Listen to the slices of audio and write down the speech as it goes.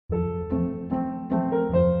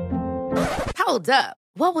Hold up.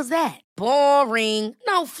 What was that? Boring.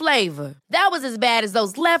 No flavor. That was as bad as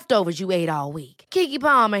those leftovers you ate all week. Keke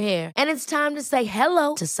Palmer here, and it's time to say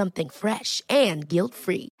hello to something fresh and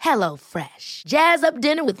guilt-free. Hello Fresh. Jazz up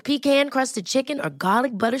dinner with pecan-crusted chicken or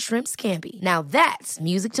garlic butter shrimp scampi. Now that's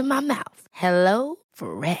music to my mouth. Hello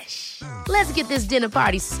Fresh. Let's get this dinner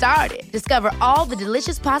party started. Discover all the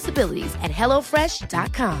delicious possibilities at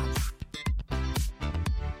hellofresh.com.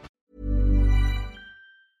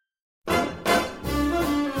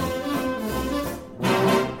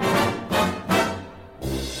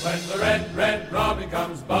 When the red, red robin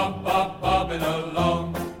comes bobbing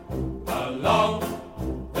along,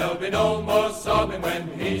 there'll be no more sobbing when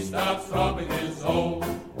he starts throbbing his old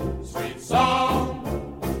sweet song.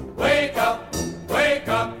 Wake up,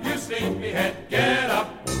 you sleepyhead, get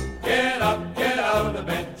up, get out of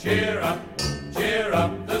bed, cheer up,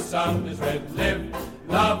 the sun is red, live,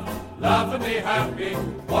 love, laugh and be happy.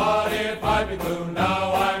 What if I be blue?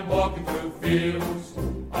 Now I'm walking through fields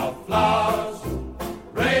of flowers.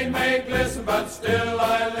 Rain may glisten, but still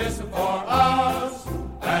I listen for hours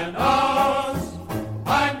and hours.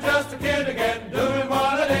 I'm just a kid again, doing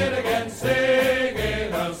what I did again,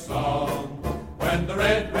 singing a song. When the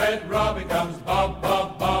red, red robin comes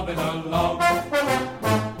bobbing along.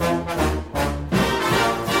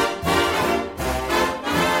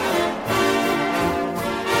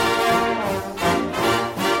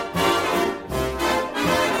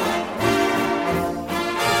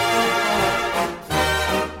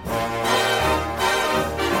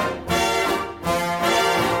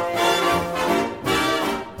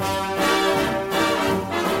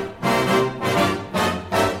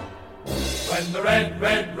 When the red,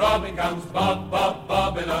 red robin comes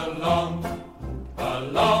bobbing along.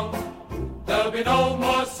 There'll be no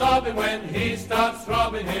more sobbing when he starts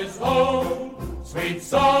throbbing his own sweet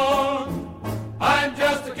song. I'm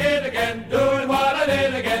just a kid again, doing what I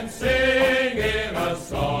did again, singing a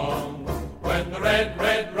song. When the red,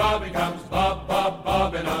 red robin comes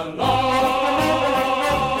bobbing along.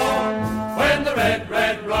 When the red,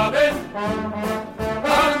 red robin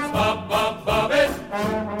comes bobbing.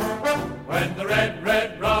 When the red,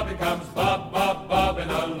 red robin comes bobbing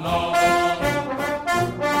along.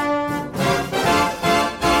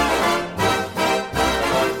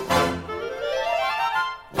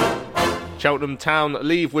 Cheltenham Town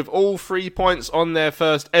leave with all 3 points on their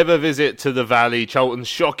first ever visit to the Valley. Cheltenham's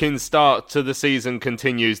shocking start to the season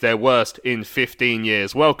continues, their worst in 15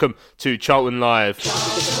 years. Welcome to Charlton Live.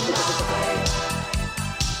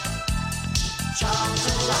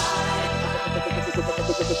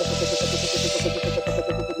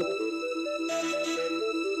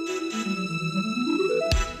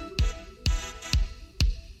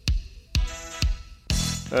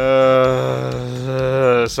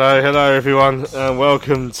 So hello everyone and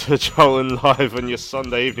welcome to Charlton Live on your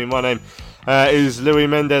Sunday evening. My name is Louis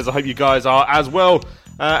Mendes. I hope you guys are as well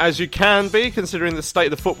as you can be, considering the state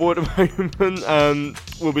of the football at the moment.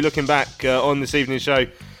 We'll be looking back on this evening's show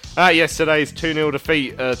at yesterday's 2-0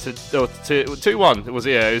 defeat to 2-1. It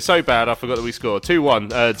was so bad I forgot that we scored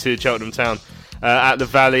 2-1 to Cheltenham Town at the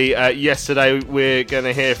Valley. Yesterday we're going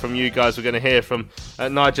to hear from you guys. We're going to hear from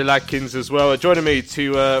Nigel Adkins as well. Joining me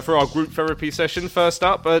for our group therapy session. First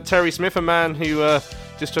up, Terry Smith, a man who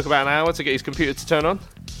just took about an hour to get his computer to turn on.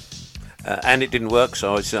 And it didn't work,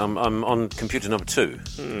 so I'm on computer number 2.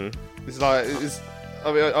 Is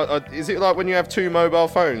it like when you have 2 mobile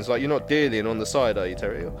phones? Like you're not dealing on the side, are you,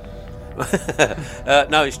 Terry?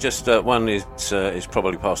 No, it's just one is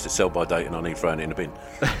probably past its sell-by date, and I need throwing it in the bin.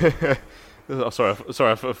 Oh, sorry,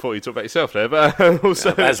 I thought you talked about yourself there, but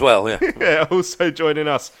also as well, yeah. Yeah, also joining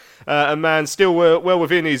us, a man still well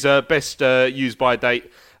within his best use by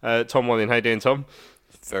date, Tom Walling. How you doing, Tom?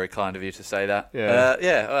 Very kind of you to say that.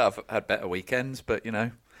 Yeah, well, I've had better weekends, but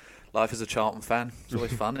life as a Charlton fan, it's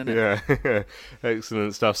always fun, isn't it? Yeah,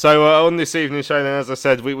 excellent stuff. So on this evening's show, then, as I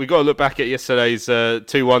said, we got to look back at yesterday's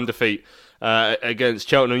 2-1 defeat against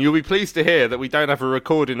Cheltenham. You'll be pleased to hear that we don't have a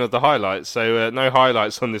recording of the highlights, so no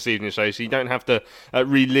highlights on this evening's show, so you don't have to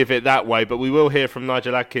relive it that way. But we will hear from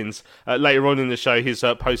Nigel Adkins later on in the show, his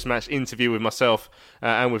post-match interview with myself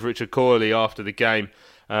and with Richard Corley after the game.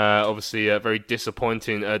 Obviously, a very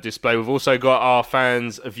disappointing display. We've also got our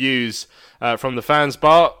fans' views from the Fans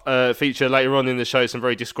Bar feature later on in the show. Some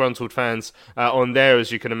very disgruntled fans on there, as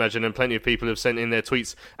you can imagine, and plenty of people have sent in their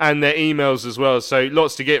tweets and their emails as well. So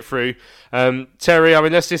lots to get through. Terry,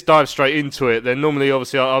 let's just dive straight into it. Then normally,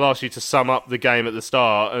 obviously, I'll ask you to sum up the game at the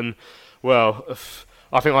start, and well,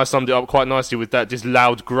 I think I summed it up quite nicely with that just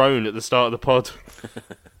loud groan at the start of the pod.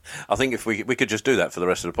 I think if we could just do that for the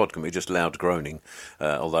rest of the pod, can we just loud groaning,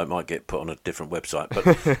 although it might get put on a different website.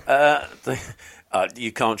 But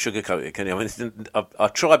you can't sugarcoat it, can you? I mean, I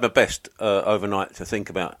tried my best overnight to think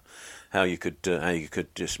about how you could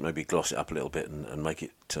just maybe gloss it up a little bit and make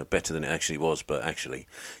it better than it actually was, but actually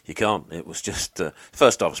you can't. It was just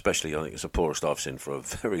first half especially, I think it's the poorest I've seen for a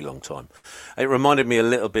very long time. It reminded me a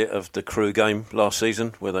little bit of the Crewe game last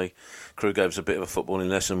season, where Crewe gave us a bit of a footballing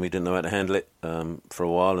lesson. We didn't know how to handle it for a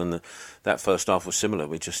while, and that first half was similar.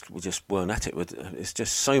 We just weren't at it. It's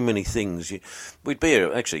just so many things. We'd be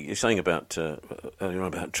here. Actually, you're saying about earlier on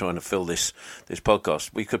about trying to fill this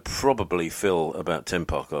podcast. We could probably fill about 10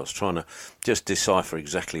 podcasts trying to just decipher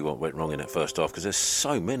exactly what went wrong in that first half, because there's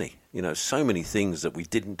so many things that we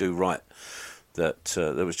didn't do right. That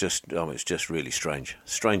there was it's just really strange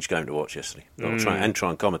game to watch yesterday. I'll try and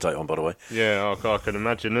commentate on, by the way. Yeah, I can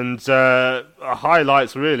imagine. And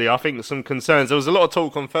highlights, really, I think some concerns. There was a lot of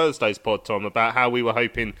talk on Thursday's pod, Tom, about how we were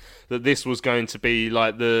hoping that this was going to be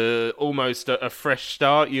like almost a fresh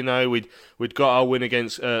start. You know, we'd got our win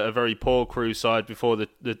against a very poor Crewe side before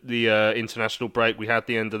the international break. We had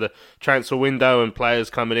the end of the transfer window and players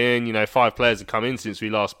coming in. You know, 5 players had come in since we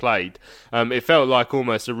last played. It felt like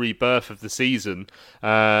almost a rebirth of the season.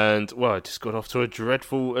 And well, it just got off to a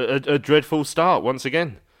dreadful start once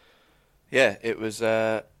again. Yeah, it was.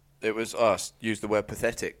 I used the word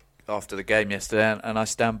pathetic after the game yesterday, and I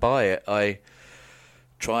stand by it. I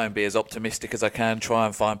try and be as optimistic as I can, try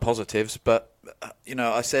and find positives. But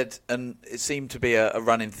I said, and it seemed to be a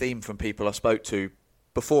running theme from people I spoke to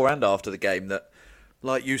before and after the game, that,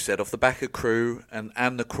 like you said, off the back of Crewe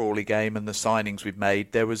and the Crawley game and the signings we've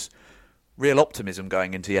made, there was real optimism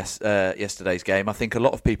going into yesterday's game. I think a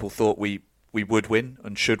lot of people thought we would win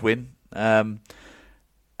and should win. And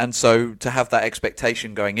so to have that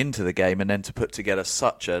expectation going into the game and then to put together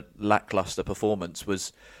such a lacklustre performance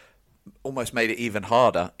was almost made it even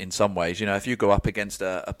harder in some ways. You know, if you go up against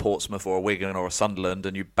a Portsmouth or a Wigan or a Sunderland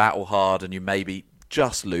and you battle hard and you maybe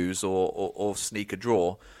just lose or sneak a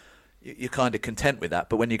draw, you're kind of content with that.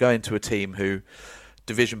 But when you go into a team who,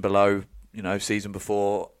 division below, season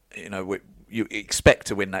before, you expect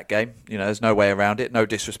to win that game. There's no way around it. No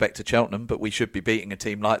disrespect to Cheltenham, but we should be beating a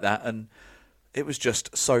team like that. And it was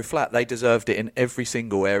just so flat. They deserved it in every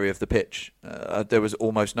single area of the pitch. There was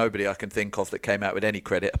almost nobody I can think of that came out with any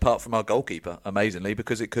credit, apart from our goalkeeper, amazingly,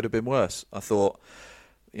 because it could have been worse. I thought,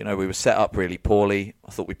 we were set up really poorly.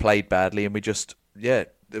 I thought we played badly, and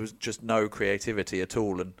there was just no creativity at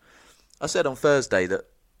all. And I said on Thursday that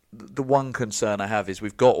the one concern I have is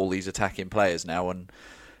we've got all these attacking players now, and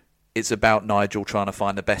it's about Nigel trying to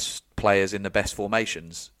find the best players in the best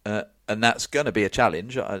formations. And that's going to be a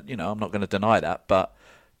challenge. I'm not going to deny that. But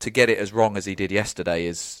to get it as wrong as he did yesterday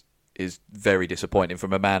is very disappointing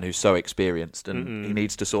from a man who's so experienced, and he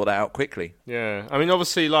needs to sort that out quickly. Yeah, I mean,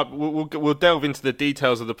 obviously, like we'll delve into the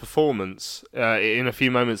details of the performance in a few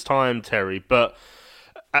moments' time, Terry. But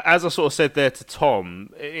as I sort of said there to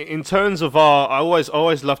Tom, in terms of I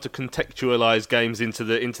always love to contextualise games into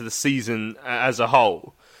the season as a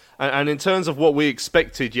whole. And in terms of what we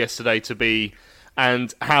expected yesterday to be,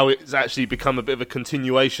 and how it's actually become a bit of a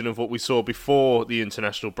continuation of what we saw before the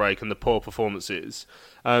international break and the poor performances,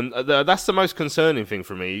 that's the most concerning thing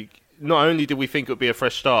for me. Not only did we think it would be a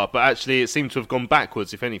fresh start, but actually it seemed to have gone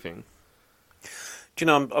backwards, if anything. Do you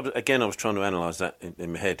know, I was trying to analyse that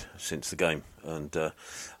in my head since the game. And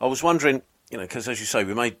I was wondering, because as you say,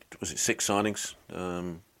 we made, 6 signings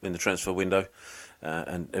in the transfer window.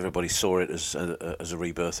 And everybody saw it as a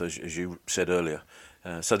rebirth, as you said earlier.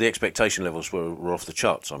 So the expectation levels were off the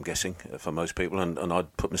charts, I'm guessing, for most people. And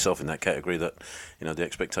I'd put myself in that category that, the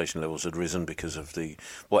expectation levels had risen because of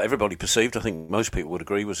what everybody perceived, I think most people would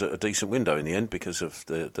agree, was a decent window in the end because of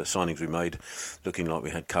the signings we made, looking like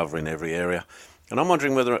we had cover in every area. And I'm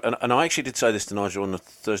wondering whether, and I actually did say this to Nigel on the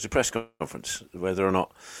Thursday press conference, whether or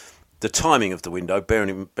not the timing of the window,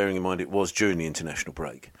 bearing in mind it was during the international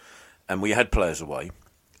break, and we had players away,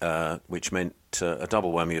 which meant a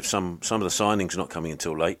double whammy of some of the signings not coming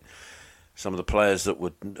until late. Some of the players that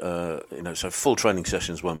would, so full training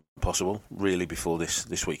sessions weren't possible really before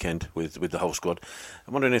this weekend with the whole squad.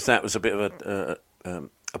 I'm wondering if that was a bit of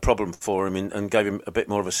a problem for him and gave him a bit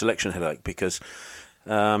more of a selection headache because.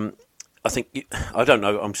 I think I don't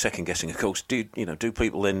know. I'm second guessing, of course. Do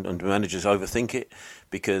people then and managers overthink it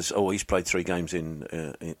because he's played 3 games in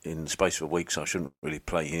the space of a week, so I shouldn't really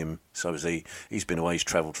play him. So has he? He's been away. He's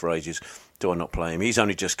travelled for ages. Do I not play him? He's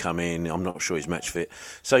only just come in. I'm not sure he's match fit.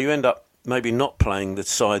 So you end up maybe not playing the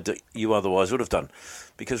side that you otherwise would have done,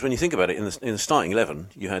 because when you think about it, in the starting 11,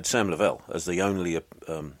 you had Sam Lavelle as the only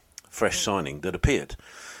fresh signing that appeared.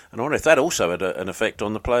 And I wonder if that also had an effect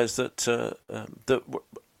on the players that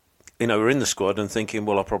were in the squad and thinking,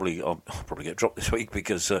 well, I'll probably get dropped this week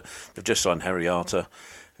because they've just signed Harry Arter,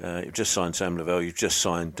 you've just signed Sam Lavelle, you've just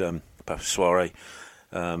signed Pape Souaré,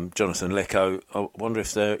 Jonathan Lecco. I wonder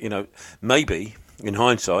if they're, maybe in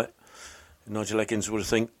hindsight, Nigel Eggins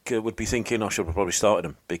would be thinking I should have probably started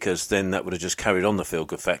him, because then that would have just carried on the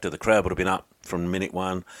feel-good factor. The crowd would have been up from minute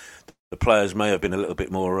one. The players may have been a little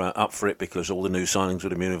bit more up for it because all the new signings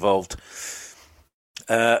would have been involved.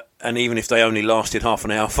 And even if they only lasted half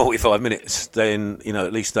an hour, 45 minutes, then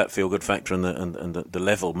at least that feel-good factor and the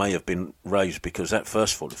level may have been raised, because that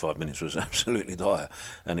first 45 minutes was absolutely dire,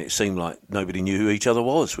 and it seemed like nobody knew who each other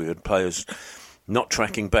was. We had players not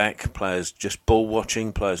tracking back, players just ball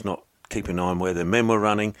watching, players not keeping an eye on where their men were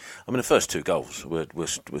running. I mean, the first two goals it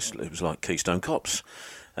was like Keystone Cops.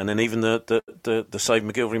 And then even the save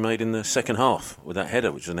McGilvery made in the second half with that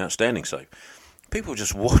header, which was an outstanding save. People were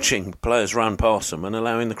just watching players run past them and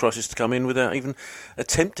allowing the crosses to come in without even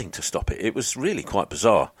attempting to stop it. It was really quite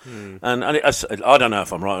bizarre. And I don't know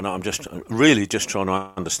if I'm right or not. I'm just trying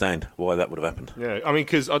to understand why that would have happened. Yeah, I mean,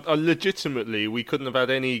 because legitimately we couldn't have had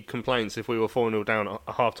any complaints if we were 4-0 down at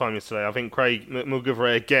half-time yesterday. I think Craig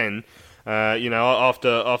McGilvery again,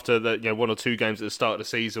 after the one or two games at the start of the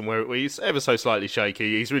season where he's ever so slightly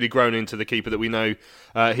shaky, he's really grown into the keeper that we know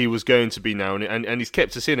he was going to be now, and he's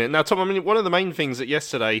kept us in it. Now, Tom, I mean, one of the main things that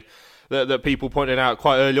yesterday that people pointed out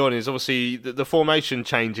quite early on is obviously the formation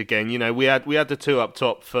change again. We had the two up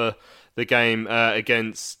top for the game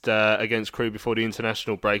against Crewe before the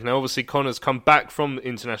international break. Now, obviously, Connor's come back from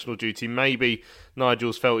international duty. Maybe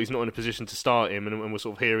Nigel's felt he's not in a position to start him, and we're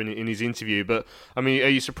sort of hearing in his interview. But, I mean, are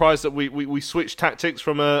you surprised that we switched tactics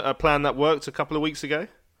from a plan that worked a couple of weeks ago?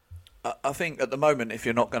 I think at the moment, if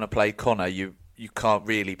you're not going to play Connor, you can't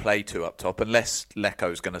really play two up top unless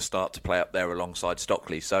Lecco's going to start to play up there alongside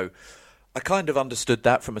Stockley. So I kind of understood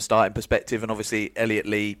that from a starting perspective, and obviously Elliot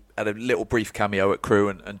Lee had a little brief cameo at Crewe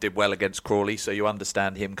and did well against Crawley, so you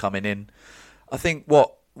understand him coming in. I think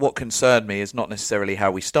what concerned me is not necessarily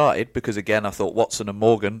how we started, because again I thought Watson and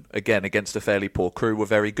Morgan, again against a fairly poor Crewe, were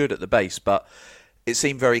very good at the base, but it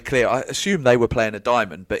seemed very clear. I assume they were playing a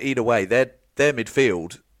diamond, but either way their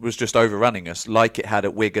midfield was just overrunning us like it had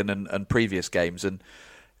at Wigan and previous games. And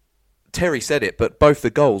Terry said it, but both the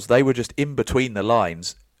goals, they were just in between the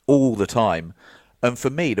lines all the time. And for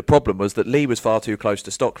me, the problem was that Lee was far too close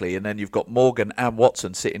to Stockley, and then you've got Morgan and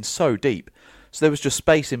Watson sitting so deep. So there was just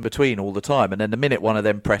space in between all the time. And then the minute one of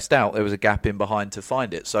them pressed out, there was a gap in behind to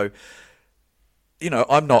find it. So,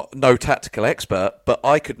 I'm no tactical expert, but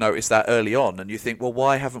I could notice that early on. And you think, well,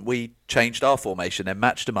 why haven't we changed our formation and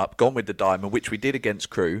matched them up, gone with the diamond, which we did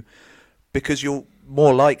against Crewe? Because you'll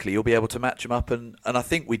be able to match them up. And I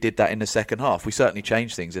think we did that in the second half. We certainly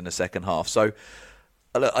changed things in the second half. So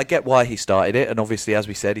I get why he started it, and obviously, as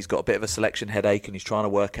we said, he's got a bit of a selection headache and he's trying to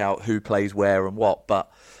work out who plays where and what.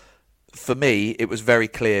 But for me, it was very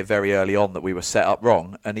clear very early on that we were set up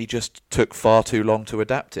wrong, and he just took far too long to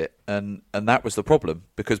adapt it. And that was the problem,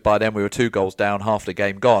 because by then we were 2 goals down, half the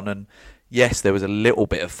game gone, and yes, there was a little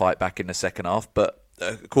bit of fight back in the second half, but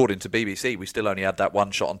according to BBC, we still only had that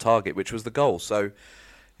one shot on target, which was the goal. So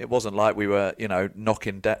it wasn't like we were,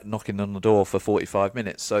 knocking on the door for 45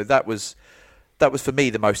 minutes. So that was for me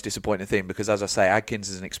the most disappointing thing, because as I say, Adkins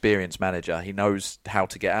is an experienced manager. He knows how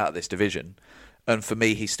to get out of this division. And for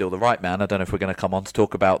me, he's still the right man. I don't know if we're going to come on to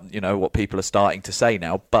talk about, what people are starting to say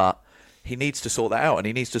now, but he needs to sort that out, and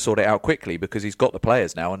he needs to sort it out quickly, because he's got the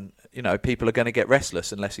players now, and, people are going to get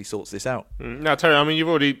restless unless he sorts this out. Now, Terry, I mean, you've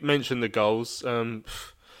already mentioned the goals. So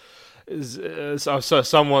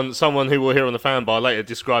someone who we'll hear on the fan bar later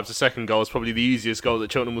describes the second goal as probably the easiest goal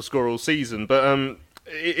that Cheltenham will score all season. But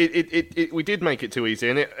we did make it too easy,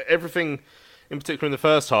 and everything, in particular in the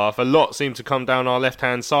first half, a lot seemed to come down our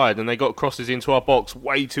left-hand side, and they got crosses into our box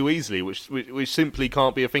way too easily, which simply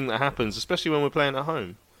can't be a thing that happens, especially when we're playing at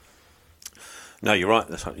home. No, you're right.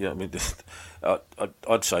 I mean,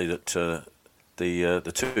 I'd say that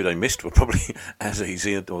the two they missed were probably as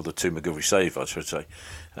easy, or the two McGilvery save, I should say,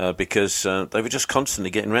 because they were just constantly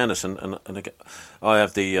getting around us, and I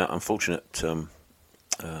have the unfortunate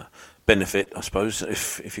benefit, I suppose,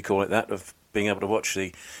 if you call it that, of being able to watch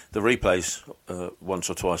the replays once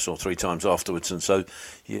or twice or 3 times afterwards, and so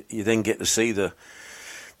you then get to see the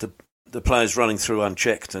players running through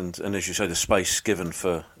unchecked, and as you say, the space given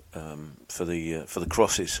for the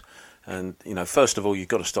crosses. And first of all, you've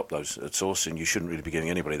got to stop those at source, and you shouldn't really be giving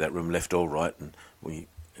anybody that room, left or right. And we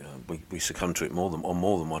succumbed to it on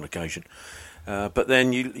more than one occasion. But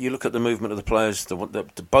then you look at the movement of the players.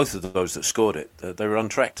 Both of those that scored it, they were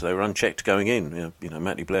untracked, they were unchecked going in.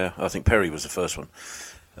 Matty Blair, I think Perry was the first one.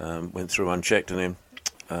 went through unchecked, and then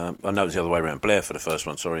I know it was the other way around. Blair for the first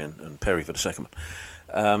one, and Perry for the second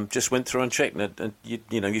one. Just went through unchecked, and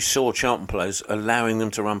you saw Charlton players allowing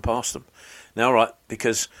them to run past them. Now, all right,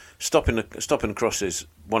 because stopping the cross is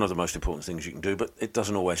one of the most important things you can do, but it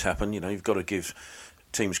doesn't always happen. You've got to give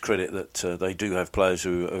teams credit that they do have players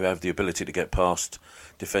who have the ability to get past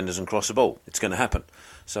defenders and cross the ball. It's going to happen.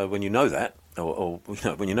 So when you know that, or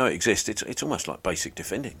when you know it exists, it's almost like basic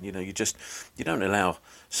defending. You don't allow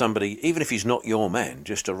somebody, even if he's not your man,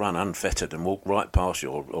 just to run unfettered and walk right past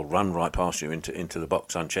you or run right past you into the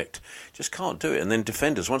box unchecked. Just can't do it. And then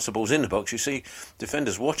defenders, once the ball's in the box, you see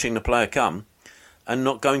defenders watching the player come and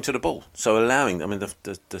not going to the ball. So allowing,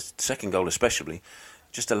 the second goal especially,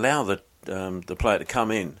 just allow the player to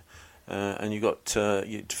come in, and you've got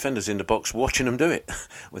your defenders in the box watching them do it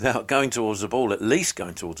without going towards the ball, at least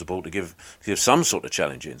going towards the ball to give some sort of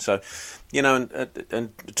challenge in. So,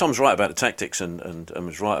 and Tom's right about the tactics and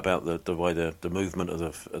was right about the way the movement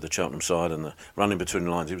of the Cheltenham side and the running between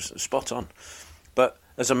the lines. He was spot on. But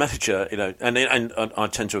as a manager, and I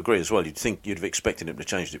tend to agree as well. You'd think you'd have expected him to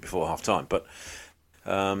change it before half time, but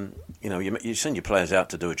you send your players out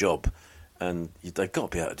to do a job, and they've got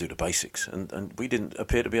to be able to do the basics, and we didn't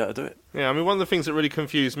appear to be able to do it. Yeah, one of the things that really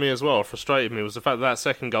confused me as well, frustrated me, was the fact that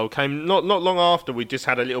second goal came not long after we just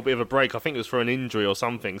had a little bit of a break. I think it was for an injury or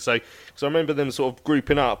something. So I remember them sort of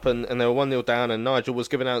grouping up, and they were 1-0 down, and Nigel was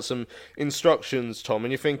giving out some instructions, Tom,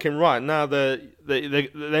 and you're thinking, right, now they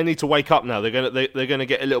need to wake up now. They're gonna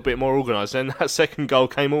get a little bit more organised. And that second goal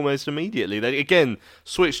came almost immediately. They again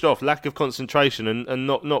switched off, lack of concentration, and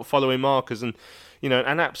not following markers, and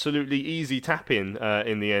an absolutely easy tap-in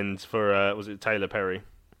in the end for, was it Taylor Perry?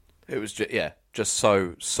 It was just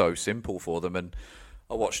so simple for them. And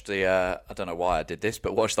I watched I don't know why I did this,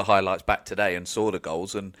 but watched the highlights back today and saw the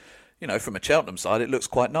goals. And, from a Cheltenham side, it looks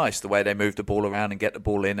quite nice, the way they move the ball around and get the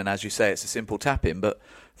ball in. And as you say, it's a simple tap-in. But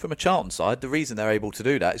from a Charlton side, the reason they're able to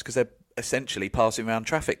do that is because they're essentially passing around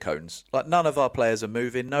traffic cones. Like, none of our players are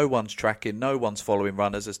moving, no one's tracking, no one's following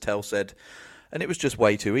runners, as Tell said. And it was just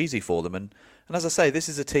way too easy for them. And as I say, this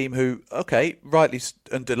is a team who, rightly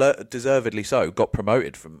and deservedly so, got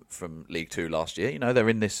promoted from League Two last year. They're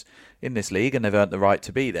in this league and they've earned the right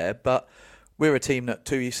to be there. But we're a team that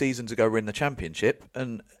 2 seasons ago were in the Championship.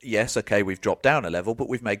 And yes, we've dropped down a level, but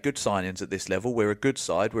we've made good signings at this level. We're a good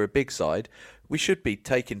side. We're a big side. We should be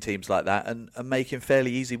taking teams like that and making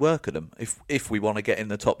fairly easy work of them if we want to get in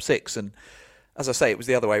the top six. And as I say, it was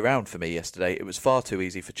the other way round for me yesterday. It was far too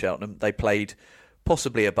easy for Cheltenham. They played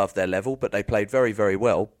possibly above their level, but they played very, very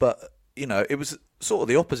well. But, it was sort of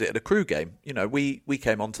the opposite of the Crewe game. We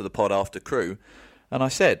came onto the pod after Crewe, and I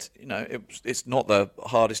said, it's not the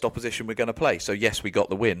hardest opposition we're going to play. So, yes, we got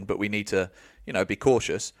the win, but we need to, be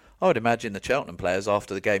cautious. I would imagine the Cheltenham players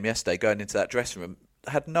after the game yesterday going into that dressing room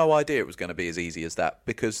had no idea it was going to be as easy as that,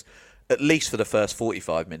 because at least for the first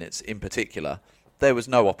 45 minutes in particular, there was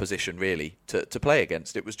no opposition really to play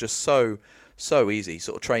against. It was just so easy,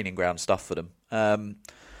 sort of training ground stuff for them. And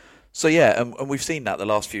we've seen that the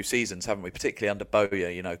last few seasons, haven't we? Particularly under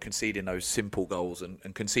Bowyer, conceding those simple goals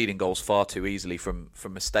and conceding goals far too easily from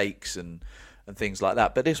mistakes and things like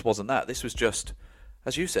that. But this wasn't that. This was just,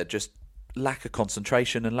 as you said, just lack of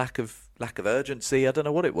concentration and lack of urgency. I don't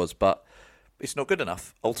know what it was, but it's not good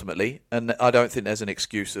enough ultimately. And I don't think there's an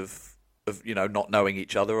excuse of not knowing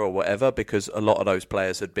each other or whatever, because a lot of those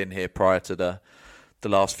players had been here prior to the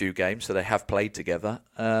last few games, so they have played together.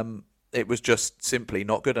 It was just simply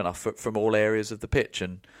not good enough from all areas of the pitch.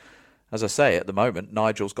 And as I say, at the moment,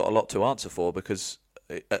 Nigel's got a lot to answer for, because,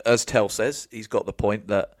 as Tell says, he's got the point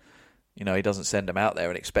that, he doesn't send them out there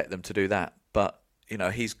and expect them to do that. But,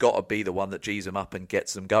 he's got to be the one that G's them up and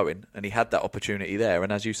gets them going. And he had that opportunity there.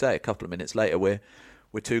 And as you say, a couple of minutes later, we're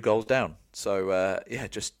 2 goals down. So,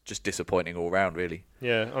 just disappointing all round, really.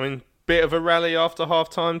 Yeah, bit of a rally after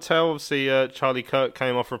half-time, Tell. Obviously, Charlie Kirk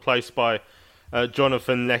came off, replaced by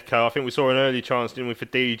Jonathan Lecco. I think we saw an early chance, didn't we, for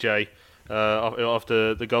DJ,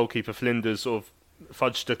 after the goalkeeper Flinders sort of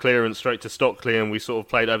fudged the clearance straight to Stockley, and we sort of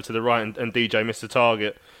played over to the right, and DJ missed the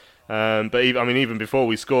target. But even before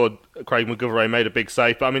we scored, Craig McGovery made a big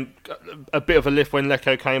save. But a bit of a lift when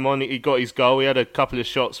Lecco came on. He got his goal. He had a couple of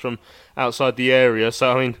shots from outside the area.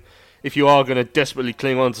 So if you are going to desperately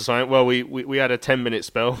cling on to something, well, we had a 10-minute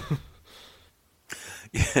spell.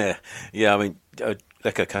 Yeah.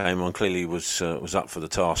 Lecco came on, clearly was up for the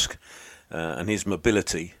task, and his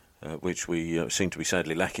mobility, which we seem to be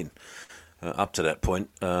sadly lacking up to that point,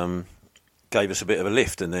 gave us a bit of a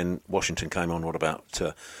lift. And then Washington came on, about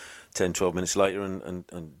 10, 12 minutes later,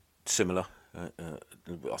 and similar.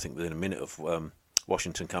 I think within a minute of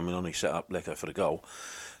Washington coming on, he set up Lecco for the goal.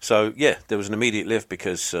 So, yeah, there was an immediate lift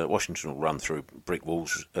because Washington will run through brick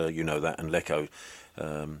walls, you know that, and Lecco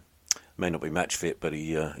may not be match fit, but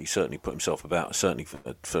he certainly put himself about, certainly for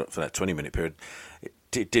that 20-minute period.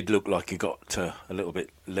 It did look like he got a little bit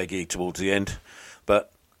leggy towards the end,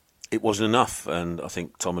 but it wasn't enough, and I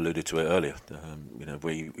think Tom alluded to it earlier.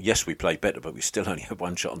 We played better, but we still only had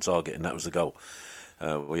one shot on target, and that was the goal.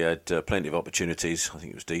 We had plenty of opportunities. I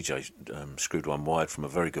think it was DJ screwed one wide from a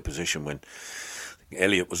very good position when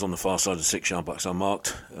Elliott was on the far side of the 6-yard box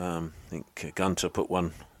unmarked. I think Gunter put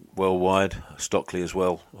one well wide. Stockley as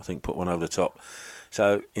well, I think, put one over the top.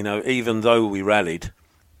 So, even though we rallied,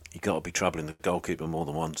 you've got to be troubling the goalkeeper more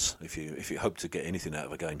than once if you hope to get anything out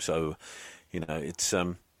of a game. So, it's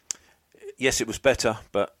yes, it was better,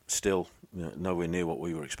 but still nowhere near what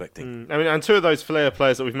we were expecting. And two of those flair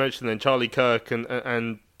players that we've mentioned then, Charlie Kirk and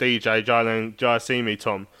DJ Jayasimi,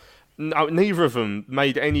 Tom, neither of them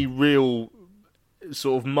made any real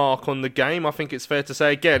sort of mark on the game. I think it's fair to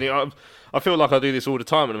say. Again, I feel like I do this all the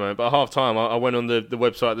time at the moment, but at half time I went on the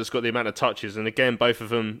website that's got the amount of touches, and again both of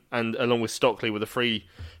them, and along with Stockley, were the three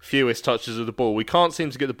fewest touches of the ball. We can't seem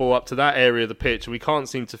to get the ball up to that area of the pitch. We can't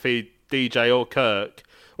seem to feed DJ or Kirk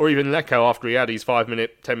or even Lecco after he had his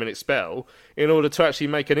 5-minute, 10-minute spell in order to actually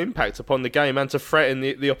make an impact upon the game and to threaten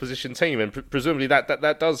the opposition team. And presumably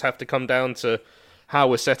that does have to come down to how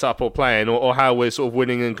we're set up or playing, or how we're sort of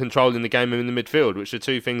winning and controlling the game in the midfield, which are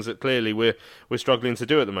two things that clearly we're struggling to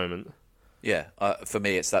do at the moment. Yeah, for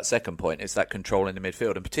me it's that second point. It's that control in the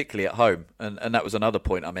midfield, and particularly at home. And that was another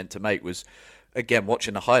point I meant to make was, again,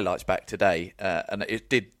 watching the highlights back today, and it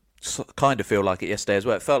did kind of feel like it yesterday as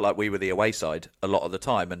well. It felt like we were the away side a lot of the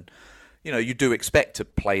time, and you do expect to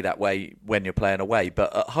play that way when you're playing away,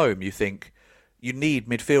 but at home you think you need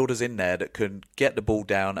midfielders in there that can get the ball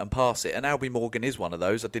down and pass it, and Albie Morgan is one of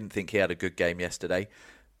those. I didn't think he had a good game yesterday.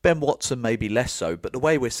 Ben Watson maybe less so, but the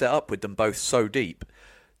way we're set up with them both so deep,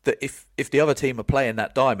 that if the other team are playing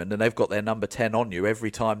that diamond and they've got their number 10 on you every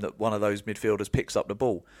time that one of those midfielders picks up the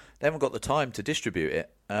ball, they haven't got the time to distribute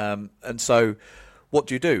it. And so what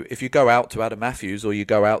do? If you go out to Adam Matthews or you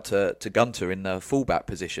go out to Gunter in the fullback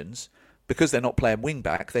positions, because they're not playing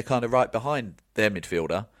wing-back, they're kind of right behind their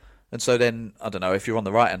midfielder. And so then, I don't know, if you're on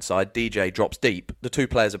the right-hand side, DJ drops deep. The two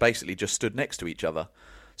players are basically just stood next to each other.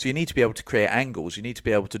 So you need to be able to create angles. You need to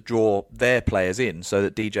be able to draw their players in so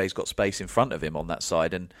that DJ's got space in front of him on that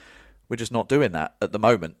side. And we're just not doing that at the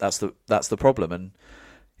moment. That's the problem. And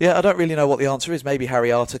yeah, I don't really know what the answer is. Maybe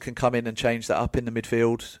Harry Arter can come in and change that up in the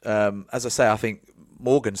midfield. As I say, I think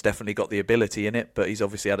Morgan's definitely got the ability in it, but he's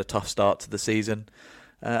obviously had a tough start to the season.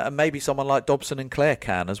 And maybe someone like Dobson and Clare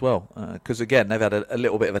can as well. Because again, they've had a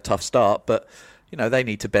little bit of a tough start, but they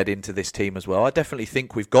need to bed into this team as well. I definitely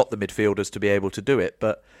think we've got the midfielders to be able to do it,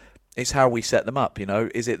 but it's how we set them up.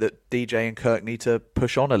 Is it that DJ and Kirk need to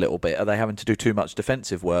push on a little bit? Are they having to do too much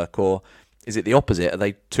defensive work, or is it the opposite? Are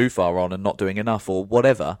they too far on and not doing enough, or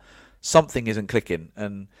whatever? Something isn't clicking.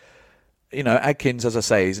 And Adkins, as I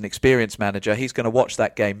say, is an experienced manager. He's going to watch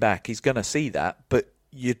that game back. He's going to see that, but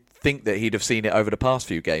you'd think that he'd have seen it over the past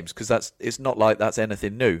few games, because it's not like that's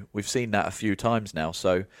anything new. We've seen that a few times now.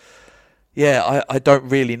 So yeah, I don't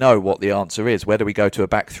really know what the answer is. Whether we go to a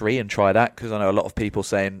back three and try that, because I know a lot of people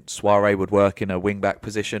saying Soiree would work in a wing-back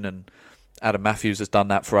position, and Adam Matthews has done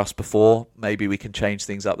that for us before. Maybe we can change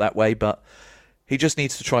things up that way, but he just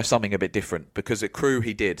needs to try something a bit different, because at Crewe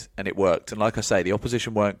he did, and it worked. And like I say, the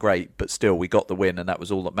opposition weren't great, but still we got the win, and that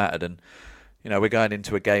was all that mattered. And we're going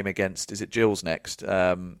into a game against, is it Gills next?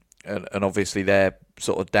 And obviously they're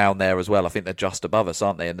sort of down there as well. I think they're just above us,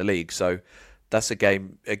 aren't they, in the league? So that's a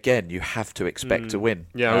game, again, you have to expect to win.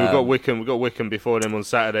 Yeah, we've got Wickham. We've got Wickham before them on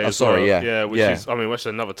Saturday as well. Yeah, which is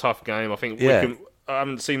another tough game. I think Wickham, I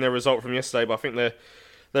haven't seen their result from yesterday, but I think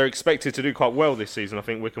they're expected to do quite well this season. I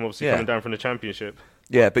think Wickham obviously coming down from the Championship.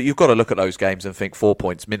 Yeah, but you've got to look at those games and think 4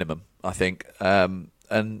 points minimum, I think. And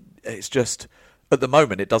it's just, at the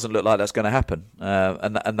moment, it doesn't look like that's going to happen.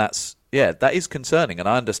 And that's, that is concerning. And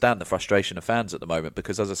I understand the frustration of fans at the moment,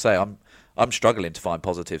 because, as I say, I'm struggling to find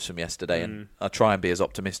positives from yesterday, and I try and be as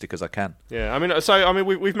optimistic as I can. Yeah,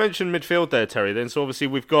 we've mentioned midfield there, Terry. Then, so obviously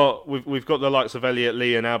we've got the likes of Elliott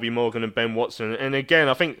Lee and Albie Morgan and Ben Watson. And again,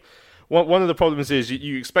 I think one of the problems is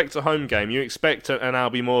you expect a home game, you expect an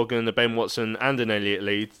Albie Morgan, a Ben Watson, and an Elliott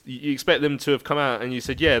Lee. You expect them to have come out and you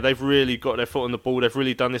said, yeah, they've really got their foot on the ball, they've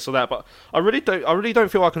really done this or that. But I really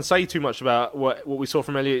don't feel I can say too much about what we saw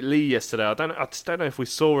from Elliott Lee yesterday. I just don't know if we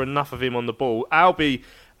saw enough of him on the ball. Albie,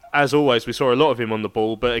 as always, we saw a lot of him on the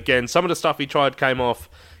ball, but again, some of the stuff he tried came off.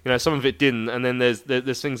 Some of it didn't, and then there's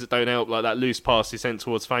things that don't help, like that loose pass he sent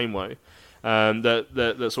towards Fameway.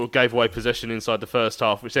 that sort of gave away possession inside the first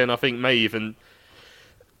half, which then I think may even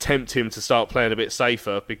tempt him to start playing a bit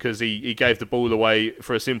safer, because he gave the ball away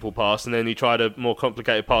for a simple pass, and then he tried a more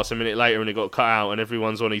complicated pass a minute later and it got cut out, and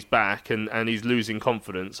everyone's on his back, and he's losing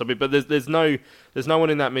confidence. I mean, but there's no one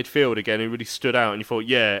in that midfield again who really stood out and you thought,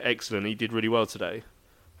 yeah, excellent, he did really well today.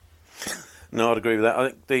 No, I'd agree with that.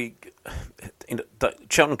 I think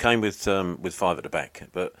Cheltenham came with 5 at the back,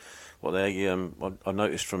 but what I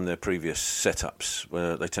noticed from their previous setups,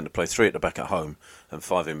 where they tend to play 3 at the back at home and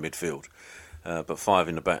 5 in midfield. But 5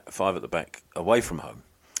 at the back away from home,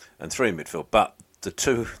 and 3 in midfield. But the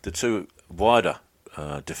two wider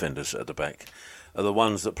defenders at the back are the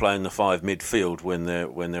ones that play in the 5 midfield when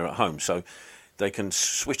they're at home. So they can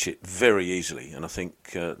switch it very easily, and I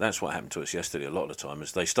think that's what happened to us yesterday. A lot of the time,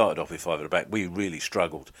 as they started off with 5 at the back, we really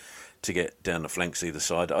struggled to get down the flanks either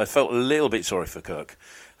side. I felt a little bit sorry for Kirk,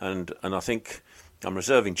 and I think I'm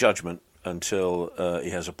reserving judgment until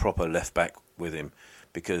he has a proper left back with him,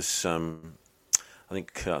 because I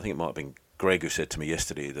think it might have been Greg who said to me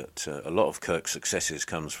yesterday that a lot of Kirk's successes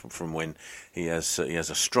comes from when he has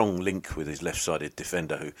a strong link with his left-sided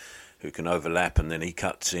defender who can overlap, and then he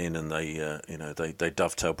cuts in, and they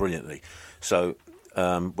dovetail brilliantly. So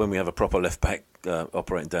when we have a proper left back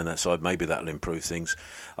operating down that side, maybe that'll improve things.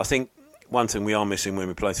 I think one thing we are missing when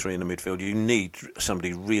we play 3 in the midfield, you need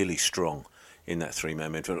somebody really strong in that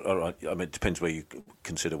 3-man midfield. All right, I mean, it depends where you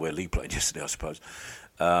consider where Lee played yesterday, I suppose.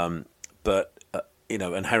 But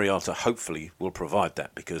and Harry Arter hopefully will provide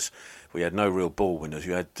that, because we had no real ball winners.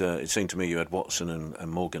 You had, it seemed to me, you had Watson and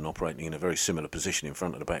Morgan operating in a very similar position in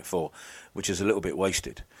front of the back 4, which is a little bit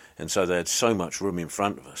wasted. And so they had so much room in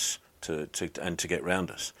front of us to get round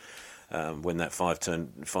us. When that 5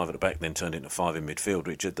 at the back then turned into 5 in midfield,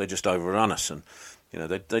 which they just overrun us, and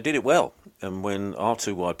they did it well. And when our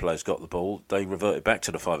 2 wide players got the ball, they reverted back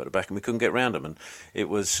to the 5 at the back, and we couldn't get round them. And it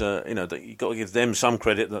was, you've got to give them some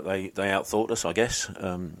credit that they outthought us, I guess,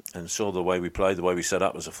 and saw the way we played, the way we set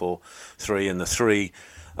up as a 4-3, and the 3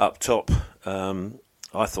 up top.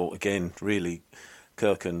 I thought, again, really,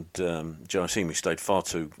 Kirk and Joachimi stayed far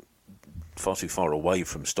too far away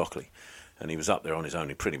from Stockley, and he was up there on his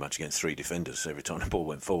own, pretty much against 3 defenders every time the ball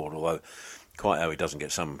went forward, although quite how he doesn't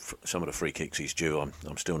get some of the free kicks he's due,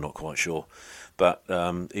 I'm still not quite sure. But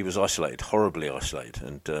he was isolated, horribly isolated,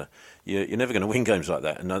 and you're never going to win games like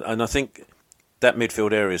that. And I think that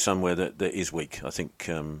midfield area is somewhere that is weak. I think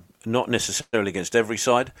not necessarily against every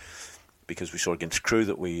side, because we saw against Crewe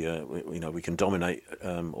that we can dominate,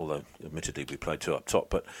 although admittedly we played 2 up top,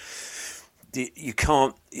 but you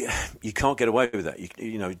can't get away with that.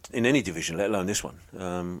 In any division, let alone this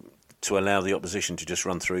one. To allow the opposition to just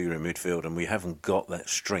run through you in midfield, and we haven't got that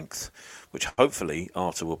strength, which hopefully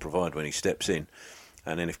Arter will provide when he steps in.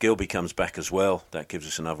 And then if Gilby comes back as well, that gives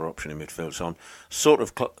us another option in midfield. So I'm sort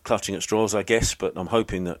of clutching at straws, I guess, but I'm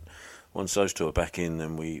hoping that once those 2 are back in,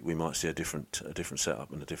 then we might see a different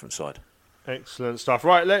setup and a different side. Excellent stuff.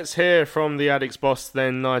 Right, let's hear from the Addicks boss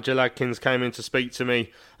then. Nigel Adkins came in to speak to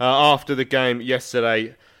me after the game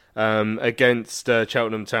yesterday against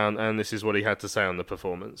Cheltenham Town, and this is what he had to say on the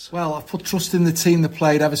performance. Well, I've put trust in the team that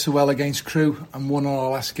played ever so well against Crewe and won our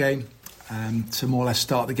last game to more or less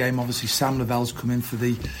start the game. Obviously, Sam Lavell's come in for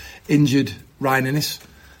the injured Ryan Innes,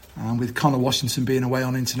 with Connor Washington being away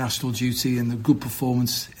on international duty, and the good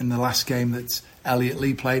performance in the last game that Elliot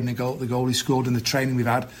Lee played, and the goal he scored, and the training we've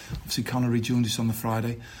had. Obviously, Connor rejoined us on the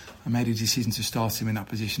Friday. I made a decision to start him in that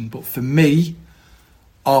position. But for me,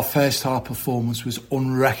 our first half performance was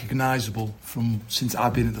unrecognisable since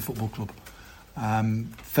I've been at the football club.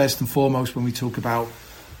 First and foremost, when we talk about,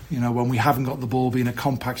 when we haven't got the ball, being a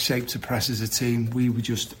compact shape to press as a team, we were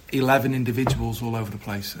just 11 individuals all over the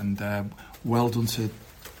place. And well done to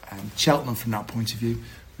Cheltenham from that point of view.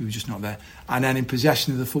 We were just not there. And then in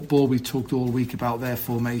possession of the football, we talked all week about their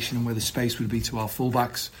formation and where the space would be to our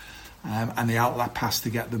fullbacks, and the outlet pass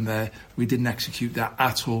to get them there. We didn't execute that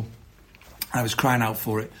at all. I was crying out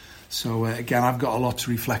for it. So again, I've got a lot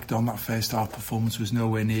to reflect on. That first half performance was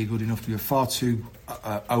nowhere near good enough. We were far too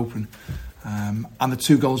open, and the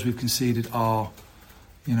 2 goals we've conceded are,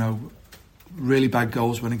 really bad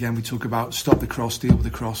goals. When again we talk about stop the cross, deal with the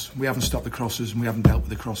cross. We haven't stopped the crosses, and we haven't dealt with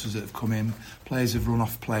the crosses that have come in. Players have run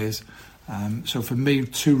off players. So for me,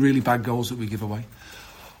 2 really bad goals that we give away.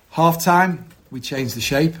 Half time, we changed the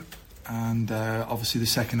shape. And obviously the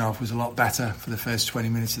second half was a lot better for the first 20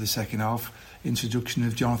 minutes of the second half. Introduction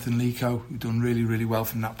of Jonathan Lico, who done really, really well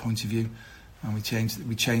from that point of view. And we changed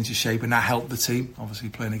the shape, and that helped the team, obviously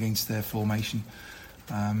playing against their formation.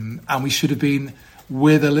 And we should have been,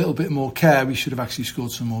 with a little bit more care, we should have actually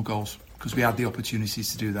scored some more goals, because we had the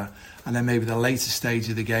opportunities to do that. And then maybe the later stage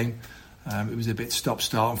of the game, It was a bit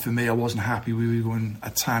stop-start, and for me, I wasn't happy. We were going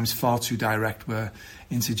at times far too direct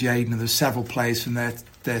into Jayden, and there's several players from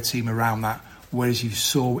their team around that. Whereas you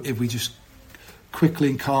saw, if we just quickly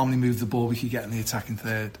and calmly moved the ball, we could get in the attacking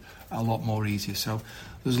third a lot more easier. So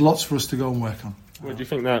there's lots for us to go and work on. Where do you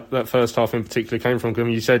think that first half in particular came from? I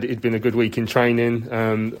mean, you said it'd been a good week in training.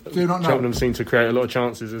 Cheltenham seemed to create a lot of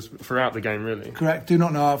chances throughout the game, really. Correct. Do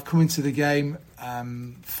not know. I've come into the game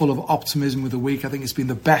full of optimism with the week. I think it's been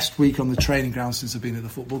the best week on the training ground since I've been at the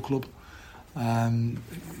football club.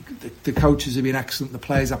 The coaches have been excellent. The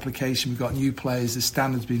players' application, we've got new players. The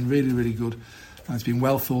standard's been really, really good. And it's been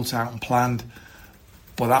well thought out and planned.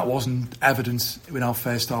 But that wasn't evidence in our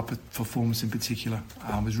first half performance in particular.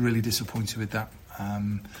 I was really disappointed with that.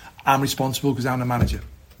 I'm responsible because I'm the manager,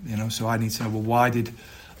 so I need to know, well, why did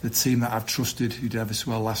the team that I've trusted, who did ever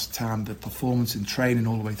so well last time, the performance in training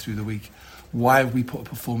all the way through the week, why have we put a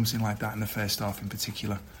performance in like that in the first half in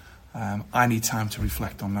particular? I need time to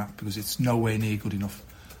reflect on that because it's nowhere near good enough.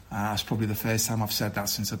 It's probably the first time I've said that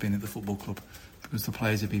since I've been at the football club, because the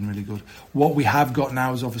players have been really good. What we have got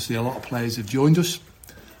now is obviously a lot of players have joined us.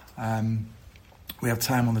 We have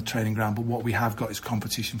time on the training ground, but what we have got is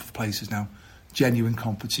competition for places now. Genuine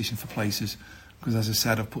competition for places, because as I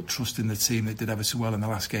said, I've put trust in the team that did ever so well in the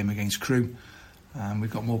last game against Crewe. We've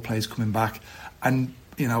got more players coming back, and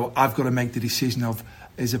I've got to make the decision of,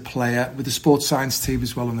 as a player with the sports science team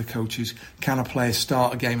as well and the coaches, can a player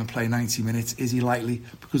start a game and play 90 minutes? Is he likely?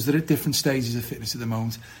 Because they're at different stages of fitness at the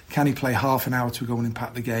moment. Can he play half an hour to go and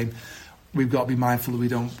impact the game? We've got to be mindful that we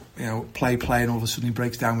don't play and all of a sudden he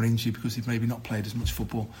breaks down with injury because he's maybe not played as much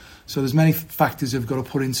football. So there's many factors I've got to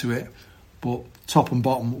put into it. But top and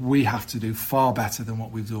bottom, we have to do far better than what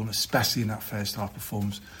we've done, especially in that first half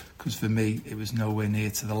performance, because for me, it was nowhere near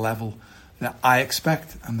to the level that I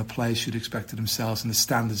expect and the players should expect of themselves and the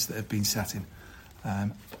standards that have been set in.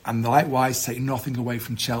 And likewise, take nothing away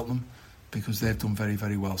from Cheltenham, because they've done very,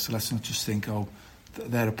 very well. So let's not just think,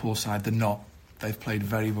 they're a poor side. They're not. They've played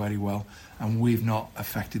very, very well, and we've not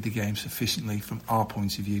affected the game sufficiently from our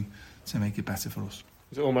point of view to make it better for us.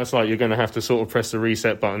 It's almost like you're going to have to sort of press the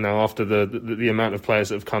reset button now after the amount of players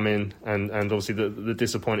that have come in and obviously the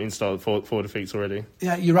disappointing start, 4 defeats already.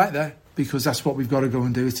 Yeah, you're right there, because that's what we've got to go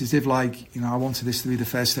and do. It's as if I wanted this to be the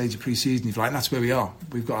first stage of pre-season. You're right, and that's where we are.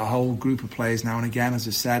 We've got a whole group of players now, and again, as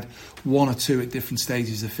I said, 1 or 2 at different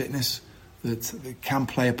stages of fitness that can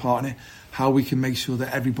play a part in it. How we can make sure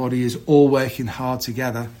that everybody is all working hard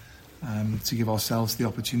together to give ourselves the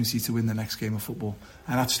opportunity to win the next game of football.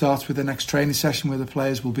 And that starts with the next training session where the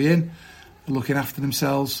players will be in, looking after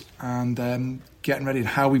themselves and getting ready, and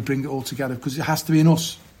how we bring it all together, because it has to be in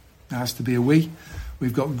us. It has to be a we.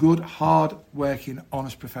 We've got good, hard-working,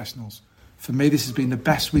 honest professionals. For me, this has been the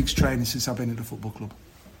best week's training since I've been at the football club.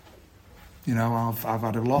 I've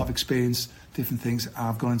had a lot of experience, different things.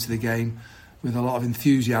 I've gone into the game with a lot of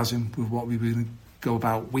enthusiasm with what we were going to go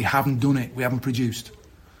about. We haven't done it. We haven't produced.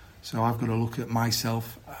 So I've got to look at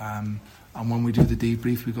myself, and when we do the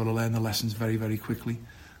debrief, we've got to learn the lessons very, very quickly.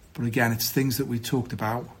 But again, it's things that we talked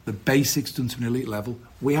about, the basics done to an elite level,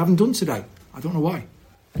 we haven't done today. I don't know why.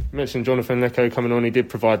 You mentioned Jonathan Leko coming on. He did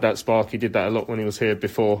provide that spark. He did that a lot when he was here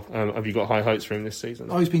before. Have you got high hopes for him this season?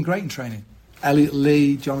 Oh, he's been great in training. Elliot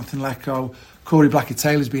Lee, Jonathan Leko, Corey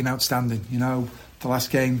Blackett-Taylor's been outstanding. The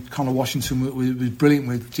last game, Connor Washington was brilliant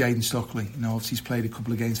with Jayden Stockley. Obviously he's played a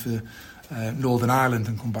couple of games for Northern Ireland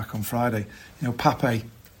and come back on Friday. Pape,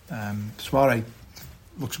 Soare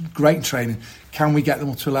looks great in training. Can we get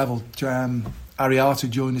them up to a level? Ariata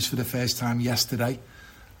joined us for the first time yesterday.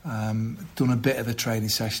 Done a bit of the training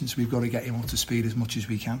session, so we've got to get him up to speed as much as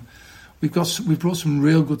we can. We've brought some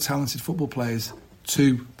real good, talented football players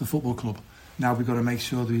to the football club. Now we've got to make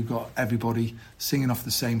sure that we've got everybody singing off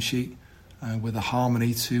the same sheet with a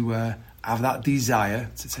harmony to have that desire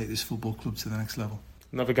to take this football club to the next level.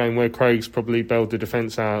 Another game where Craig's probably bailed the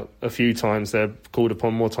defence out a few times. They're called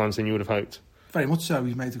upon more times than you would have hoped. Very much so.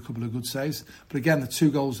 We've made a couple of good saves. But again, the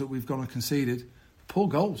 2 goals that we've gone and conceded, poor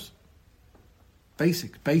goals.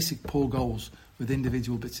 Basic poor goals with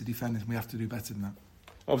individual bits of defending. We have to do better than that.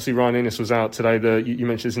 Obviously, Ryan Innes was out today. You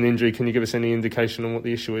mentioned it's an injury. Can you give us any indication on what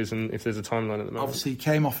the issue is and if there's a timeline at the moment? Obviously, he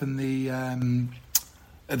came off in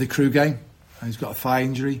at the Crewe game. He's got a thigh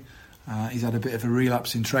injury. He's had a bit of a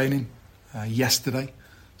relapse in training yesterday.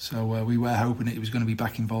 So we were hoping that he was going to be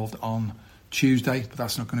back involved on Tuesday, but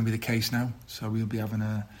that's not going to be the case now. So we'll be having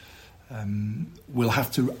we'll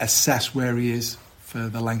have to assess where he is for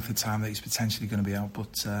the length of time that he's potentially going to be out.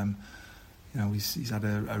 But he's had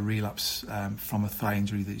a relapse from a thigh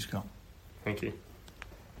injury that he's got. Thank you.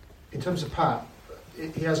 In terms of Pat,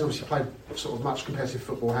 he hasn't obviously played sort of much competitive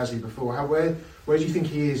football, has he, before? Where do you think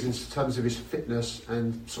he is in terms of his fitness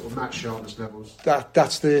and sort of match sharpness levels?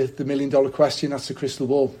 That's the $1 million question. That's the crystal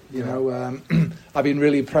ball. You know, I've been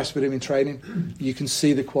really impressed with him in training. You can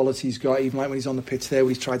see the quality he's got, even like when he's on the pitch there,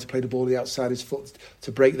 when he's tried to play the ball to the outside his foot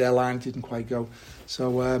to break their line, didn't quite go.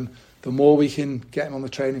 So the more we can get him on the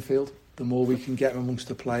training field, the more we can get him amongst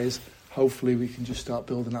the players. Hopefully, we can just start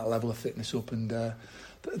building that level of fitness up. And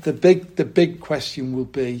the big question will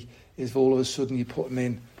be: if all of a sudden you put him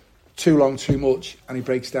in too long, too much, and he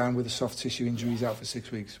breaks down with a soft tissue injury, he's out for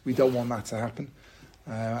 6 weeks. We don't want that to happen,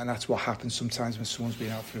 and that's what happens sometimes when someone's been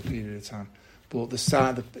out for a period of time. But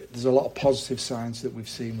there's a lot of positive signs that we've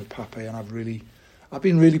seen with Pape, and I've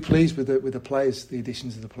been really pleased with the players, the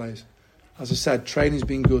additions of the players. As I said, training's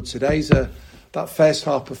been good. That first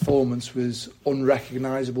half performance was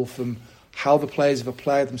unrecognisable from how the players have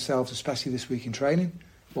applied themselves, especially this week in training,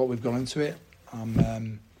 what we've gone into it.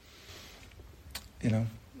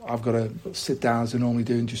 I've got to sit down as I normally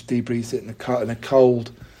do and just debrief it in a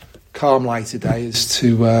cold, calm light today and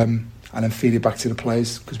then feed it back to the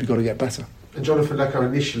players, because we've got to get better. And Jonathan Leko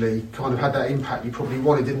initially kind of had that impact you probably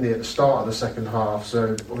wanted, didn't he, at the start of the second half?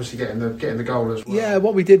 So obviously getting the goal as well. Yeah,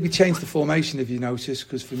 what we did, we changed the formation, if you notice,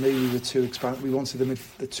 because for me we were we wanted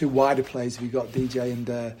the two wider players. We got DJ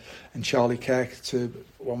and Charlie Kirk to,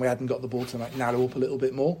 when we hadn't got the ball, to narrow up a little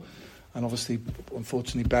bit more. And obviously,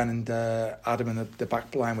 unfortunately, Ben and Adam and the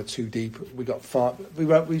back line were too deep. We were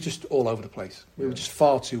just all over the place. We were just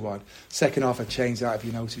far too wide. Second half, I changed that. If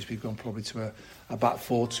you notice, we've gone probably to a back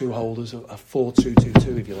 4-2 holders, a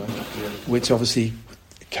 4-2-2-2, if you like, which obviously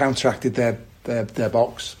counteracted their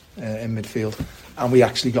box in midfield. And we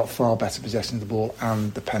actually got far better possession of the ball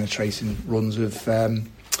and the penetrating runs of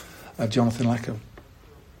Jonathan Leko.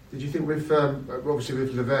 Did you think obviously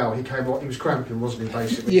with Lavelle, he was cramping, wasn't he,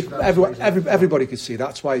 basically? Yeah, everybody could see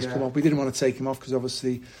that's why he's come off. We didn't want to take him off because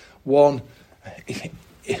obviously,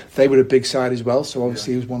 they were a big side as well, so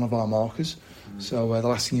obviously he was one of our markers. So the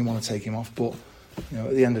last thing you want to take him off, but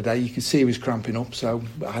at the end of the day, you could see he was cramping up. So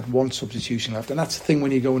I had one substitution left, and that's the thing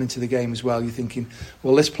when you're going into the game as well. You're thinking,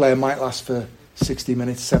 well, this player might last for 60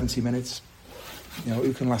 minutes, 70 minutes.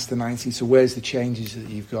 Who can last the 90? So where's the changes that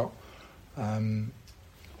you've got? And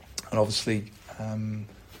obviously,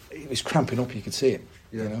 it was cramping up. You could see it.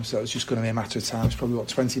 Yeah. So it's just going to be a matter of time. It's probably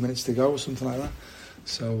 20 minutes to go or something like that.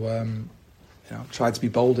 So tried to be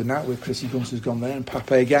bold in that. With Chrissy Gunson's gone there, and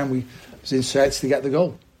Pape again. We was inserted to get the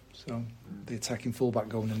goal. So the attacking fullback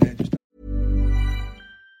going in there just.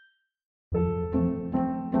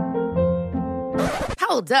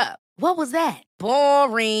 Hold up. What was that?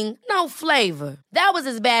 Boring. No flavor. That was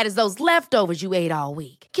as bad as those leftovers you ate all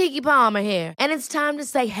week. Keke Palmer here. And it's time to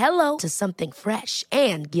say hello to something fresh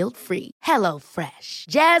and guilt-free. Hello Fresh.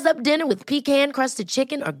 Jazz up dinner with pecan-crusted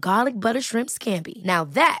chicken or garlic butter shrimp scampi. Now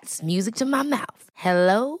that's music to my mouth.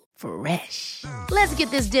 Hello Fresh. Let's get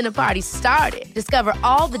this dinner party started. Discover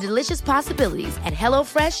all the delicious possibilities at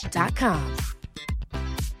HelloFresh.com.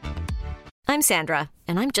 I'm Sandra,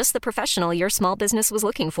 and I'm just the professional your small business was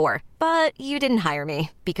looking for. But you didn't hire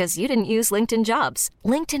me because you didn't use LinkedIn Jobs.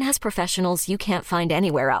 LinkedIn has professionals you can't find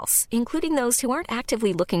anywhere else, including those who aren't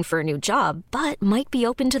actively looking for a new job, but might be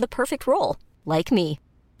open to the perfect role, like me.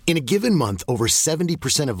 In a given month, over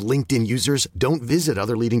 70% of LinkedIn users don't visit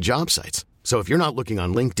other leading job sites. So if you're not looking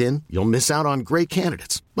on LinkedIn, you'll miss out on great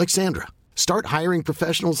candidates like Sandra. Start hiring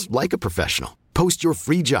professionals like a professional. Post your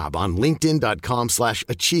free job on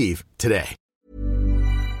linkedin.com/achieve today.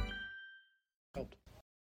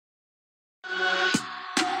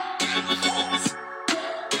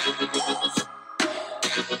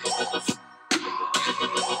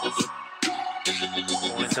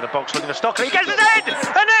 Into the box looking for Stockley, he gets his head,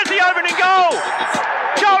 and there's the opening goal.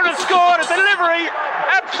 Charlton scored, a delivery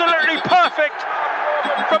absolutely perfect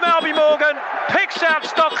from Albie Morgan, picks out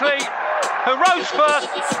Stockley, who rose first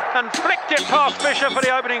and flicked it past Fisher for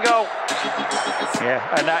the opening goal.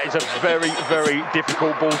 Yeah, and that is a very, very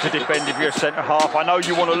difficult ball to defend if you're a centre half. I know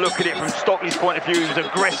you want to look at it from Stockley's point of view. He was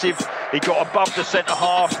aggressive, he got above the centre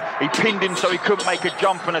half, he pinned him so he couldn't make a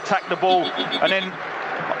jump and attack the ball, and then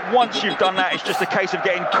once you've done that, it's just a case of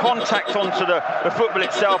getting contact onto the football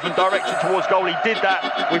itself and direction towards goal. He did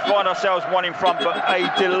that. We find ourselves one in front, but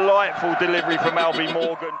a delightful delivery from Albie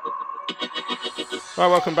Morgan. Right,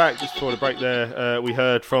 welcome back. Just before the break there, we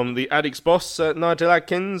heard from the Addicts boss, Nigel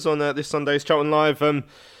Adkins, on this Sunday's Charlton Live.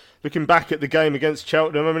 Looking back at the game against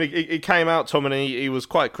Cheltenham, I mean, he came out, Tom, and he was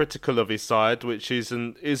quite critical of his side, which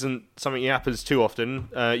isn't something that happens too often.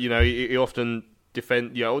 He often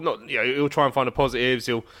defend, he'll try and find the positives.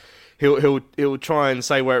 He'll try and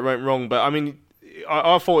say where it went wrong. But I mean,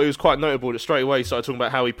 I thought it was quite notable that straight away he started talking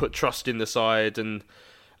about how he put trust in the side, and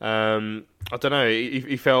I don't know,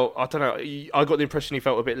 he felt, I don't know, I got the impression he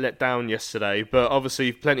felt a bit let down yesterday, but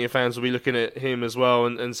obviously plenty of fans will be looking at him as well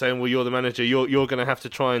and saying, well, you're the manager, you're going to have to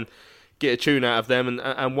try and get a tune out of them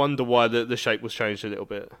and wonder why the shape was changed a little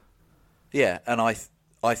bit. Yeah, and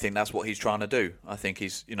I think that's what he's trying to do. I think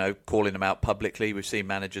he's, calling them out publicly. We've seen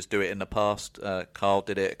managers do it in the past. Carl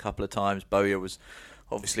did it a couple of times. Bowyer was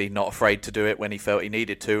obviously not afraid to do it when he felt he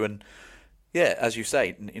needed to, and yeah, as you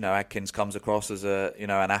say, Adkins comes across as an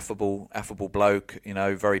affable bloke,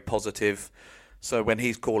 very positive. So when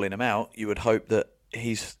he's calling him out, you would hope that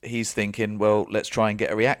he's thinking, well, let's try and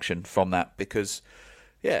get a reaction from that, because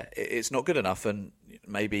yeah, it's not good enough, and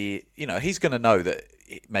maybe he's going to know that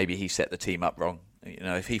maybe he set the team up wrong.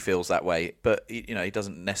 If he feels that way, but he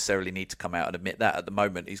doesn't necessarily need to come out and admit that. At the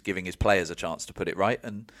moment, he's giving his players a chance to put it right,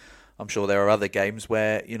 and I'm sure there are other games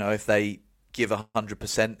where if they give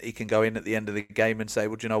 100%, he can go in at the end of the game and say,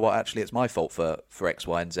 well, do you know what, actually it's my fault for X,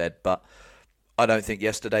 Y and Z. But I don't think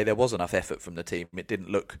yesterday there was enough effort from the team. It didn't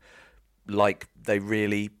look like they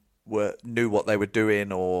really knew what they were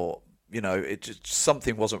doing, or it just,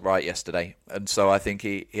 something wasn't right yesterday. And so I think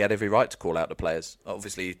he had every right to call out the players.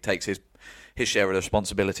 Obviously he takes his share of the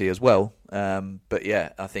responsibility as well, but yeah,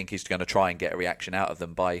 I think he's going to try and get a reaction out of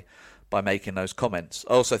them by making those comments.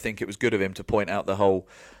 I also think it was good of him to point out the whole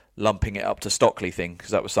lumping it up to Stockley thing,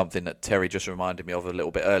 because that was something that Terry just reminded me of a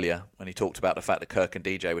little bit earlier when he talked about the fact that Kirk and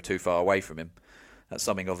DJ were too far away from him. That's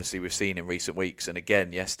something obviously we've seen in recent weeks, and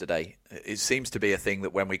again yesterday. It seems to be a thing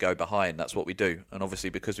that when we go behind, that's what we do. And obviously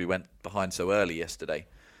because we went behind so early yesterday,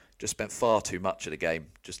 just spent far too much of the game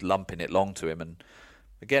just lumping it long to him. And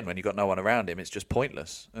again, when you've got no one around him, it's just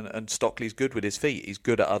pointless. And Stockley's good with his feet. He's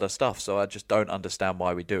good at other stuff, so I just don't understand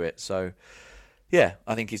why we do it. So yeah,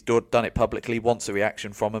 I think he's done it publicly, wants a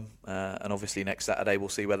reaction from him, and obviously next Saturday we'll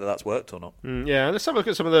see whether that's worked or not. Yeah, let's have a look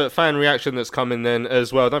at some of the fan reaction that's coming then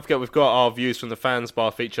as well. Don't forget, we've got our views from the Fans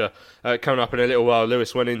Bar feature coming up in a little while.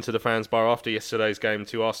 Lewis went into the Fans Bar after yesterday's game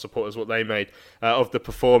to ask supporters what they made of the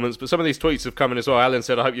performance. But some of these tweets have come in as well. Alan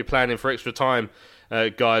said, I hope you're planning for extra time,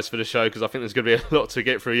 guys, for the show, because I think there's going to be a lot to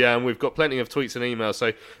get through. Yeah, and we've got plenty of tweets and emails.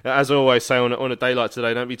 So as I always say on a day like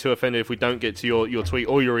today, don't be too offended if we don't get to your tweet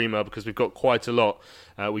or your email, because we've got quite a lot.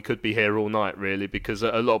 We could be here all night, really, because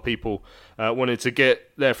a lot of people wanted to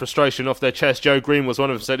get their frustration off their chest. Joe Green was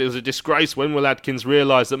one of them, said it was a disgrace. When will Adkins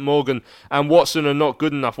realise that Morgan and Watson are not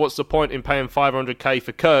good enough? What's the point in paying $500k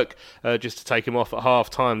for Kirk just to take him off at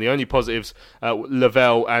half-time? The only positives,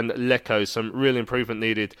 Lavelle and Lecco, some real improvement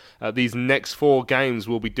needed. These next 4 games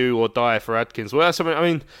will be do or die for Adkins. Well, that's something, I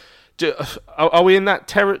mean, are we in that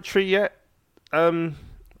territory yet?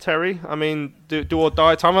 Terry, I mean, do or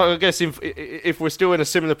die time? I guess if we're still in a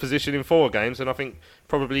similar position in 4 games, then I think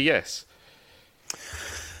probably yes.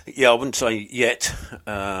 Yeah, I wouldn't say yet,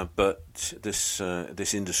 but this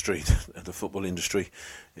industry, the football industry,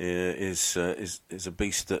 is a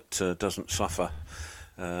beast that doesn't suffer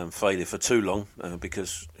failure for too long,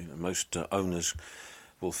 because most owners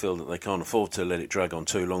will feel that they can't afford to let it drag on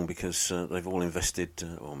too long, because they've all invested,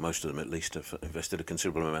 or most of them at least, have invested a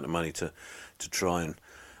considerable amount of money to try and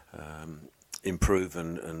improve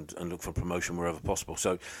and look for promotion wherever possible.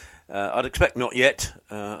 So I'd expect not yet,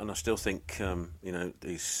 and I still think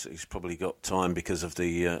he's probably got time because of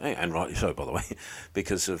the and rightly so, by the way,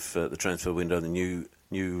 because of the transfer window, the new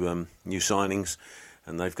signings,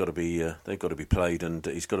 and they've got to be played, and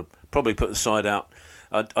he's got to probably put the side out.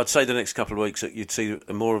 I'd say the next couple of weeks that you'd see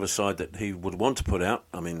more of a side that he would want to put out.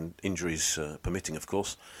 I mean, injuries permitting, of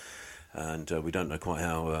course. And we don't know quite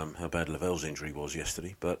how bad Lavelle's injury was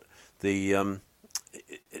yesterday, but it'd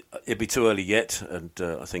be too early yet, and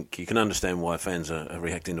I think you can understand why fans are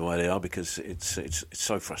reacting the way they are, because it's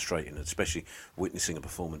so frustrating, especially witnessing a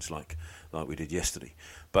performance like we did yesterday.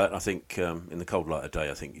 But I think in the cold light of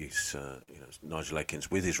day, I think he's Nigel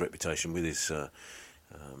Adkins, with his reputation, with his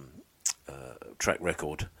track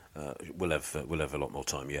record, we'll have a lot more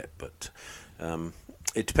time yet, but.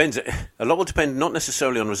 It depends. A lot will depend not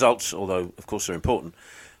necessarily on results, although of course they're important.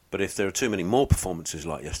 But if there are too many more performances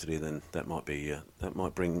like yesterday, then that might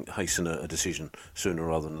hasten a decision sooner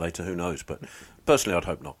rather than later. Who knows? But personally, I'd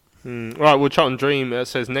hope not. Right, well, Charlton Dream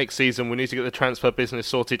says next season we need to get the transfer business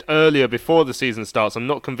sorted earlier, before the season starts. I'm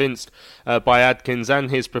not convinced by Adkins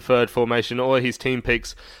and his preferred formation, or his team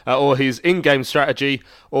picks, or his in-game strategy,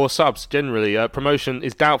 or subs generally. Promotion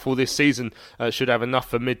is doubtful this season. Should have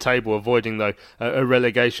enough for mid-table, avoiding though a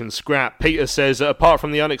relegation scrap. Peter says apart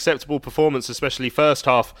from the unacceptable performance, especially first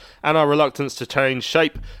half, and our reluctance to change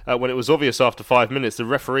shape when it was obvious after 5 minutes, the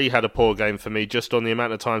referee had a poor game for me, just on the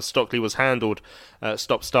amount of time Stockley was handled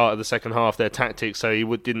stop-start start of the second half, their tactics, so he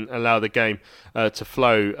didn't allow the game to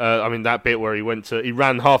flow. I mean, that bit where he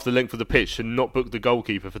ran half the length of the pitch and not booked the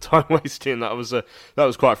goalkeeper for time wasting, that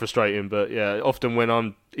was quite frustrating. But yeah, often when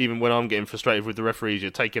I'm getting frustrated with the referees,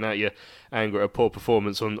 you're taking out your anger at a poor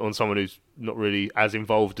performance on someone who's not really as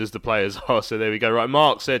involved as the players are. So there we go. Right,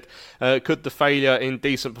 Mark said, could the failure in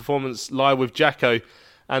decent performance lie with Jacko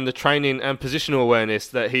and the training and positional awareness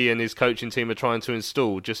that he and his coaching team are trying to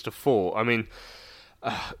install? Just a thought. I mean,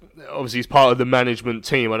 obviously he's part of the management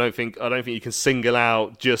team. I don't think you can single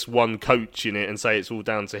out just one coach in it and say it's all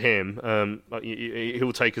down to him.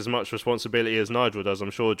 He'll take as much responsibility as Nigel does,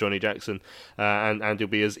 I'm sure, Johnny Jackson, and he'll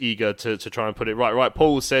be as eager to try and put it right. Right,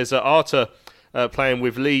 Paul says Arta playing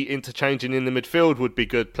with Lee interchanging in the midfield would be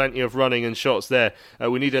good. Plenty of running and shots there.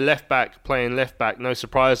 We need a left back playing left back. No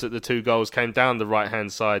surprise that the 2 goals came down the right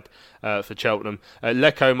hand side for Cheltenham.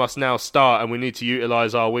 Lecco must now start, and we need to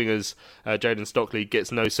utilise our wingers. Jayden Stockley gets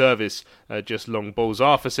no service, just long balls.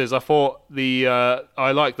 Arthur says, I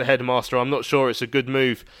like the headmaster. I'm not sure it's a good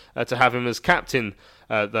move to have him as captain.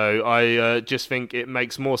 Though I just think it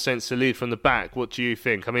makes more sense to lead from the back. What do you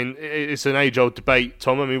think? I mean, it's an age-old debate,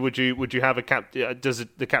 Tom. I mean, would you have a captain? Does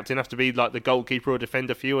the captain have to be like the goalkeeper or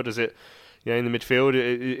defender for you, or does it, in the midfield?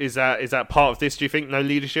 Is that part of this? Do you think no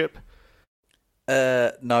leadership?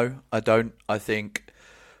 No, I don't. I think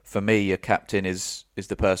for me, a captain is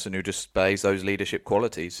the person who displays those leadership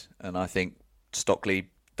qualities, and I think Stockley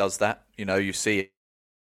does that. You see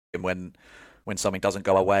it when something doesn't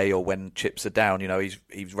go away or when chips are down,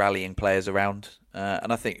 he's rallying players around.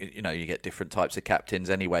 And I think, you get different types of captains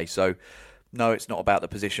anyway. So, no, it's not about the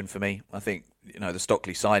position for me. I think, the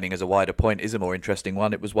Stockley signing as a wider point is a more interesting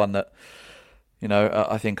one. It was one that,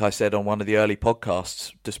 I think I said on one of the early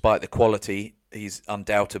podcasts, despite the quality he's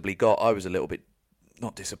undoubtedly got, I was a little bit,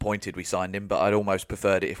 not disappointed we signed him, but I'd almost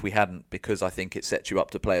preferred it if we hadn't, because I think it sets you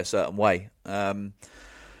up to play a certain way.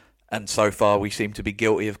 And so far, we seem to be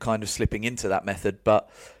guilty of kind of slipping into that method. But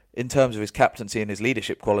in terms of his captaincy and his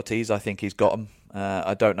leadership qualities, I think he's got them.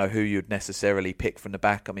 I don't know who you'd necessarily pick from the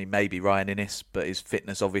back. I mean, maybe Ryan Inniss, but his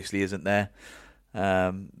fitness obviously isn't there.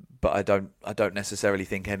 But I don't necessarily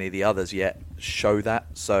think any of the others yet show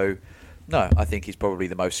that. So, no, I think he's probably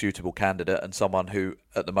the most suitable candidate and someone who,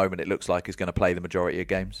 at the moment, it looks like is going to play the majority of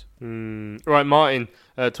games. Right, Martin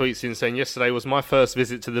tweets in saying, yesterday was my first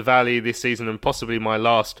visit to the Valley this season and possibly my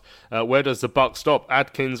last. Where does the buck stop?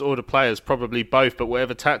 Adkins or the players? Probably both, but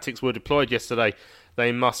whatever tactics were deployed yesterday,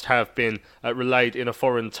 they must have been relayed in a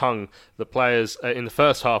foreign tongue. The players in the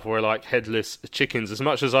first half were like headless chickens. As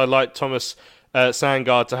much as I like Thomas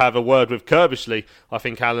Sandgaard to have a word with Kirbishley, I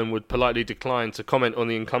think Alan would politely decline to comment on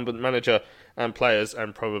the incumbent manager and players,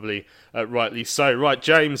 and probably rightly so. Right,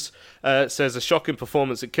 James says a shocking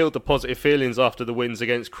performance that killed the positive feelings after the wins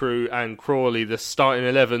against Crewe and Crawley. The starting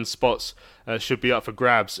 11 spots should be up for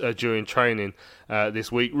grabs during training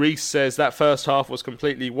this week. Reese says that first half was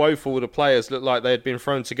completely woeful. The players looked like they had been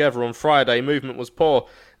thrown together on Friday. Movement was poor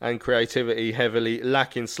and creativity heavily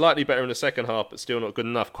lacking. Slightly better in the second half, but still not good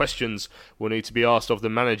enough. Questions will need to be asked of the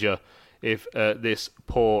manager if this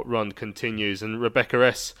poor run continues. And Rebecca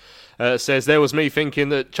S. says, there was me thinking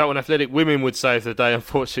that Charlton Athletic women would save the day.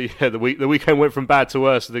 Unfortunately, the weekend went from bad to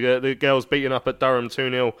worse. The girls beaten up at Durham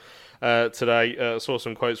 2-0 today. Saw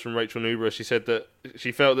some quotes from Rachel Newborough. She said that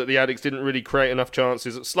she felt that the Addicts didn't really create enough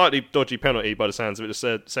chances. Slightly dodgy penalty by the sounds of it,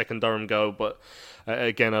 the second Durham goal, but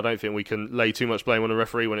again, I don't think we can lay too much blame on the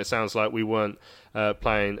referee when it sounds like we weren't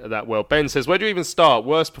playing that well. Ben says, where do you even start?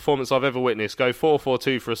 Worst performance I've ever witnessed. Go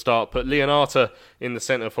 4-4-2 for a start. Put Leonardo in the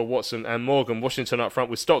centre for Watson and Morgan. Washington up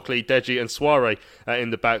front with Stockley, Deji and Soiree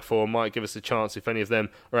in the back four. Might give us a chance if any of them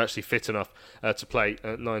are actually fit enough to play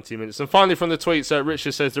 90 minutes. And finally from the tweets,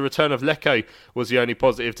 Richard says the return of Lecco was the only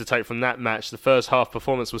positive to take from that match. The first half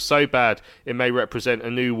performance was so bad it may represent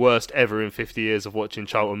a new worst ever in 50 years of watching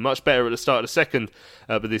Charlton. Much better at the start of the second,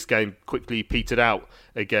 but this game quickly petered out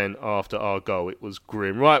again after our goal. It was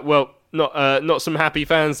grim. Right, well, not some happy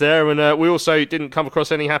fans there, and we also didn't come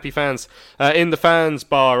across any happy fans in the fans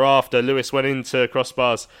bar after Lewis went into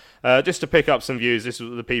Crossbars just to pick up some views. This is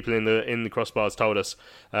what the people in the Crossbars told us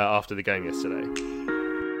after the game yesterday.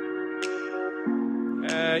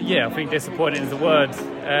 Yeah, I think disappointing is the word.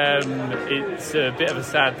 It's a bit of a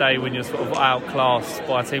sad day when you're sort of outclassed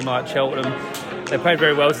by a team like Cheltenham. They played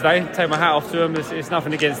very well today. Take my hat off to them. It's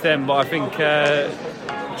nothing against them, but I think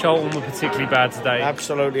Cheltenham were particularly bad today.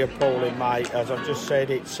 Absolutely appalling, mate. As I've just said,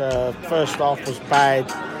 it's first half was bad.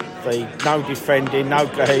 No defending, no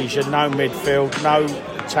cohesion, no midfield, no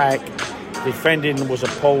attack. Defending was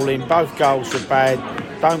appalling. Both goals were bad.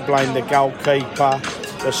 Don't blame the goalkeeper.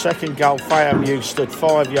 The second goal, Fayamu stood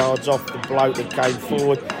 5 yards off the bloke that came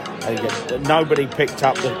forward. Nobody picked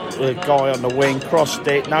up the guy on the wing, crossed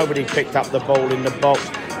it. Nobody picked up the ball in the box.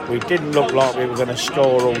 We didn't look like we were going to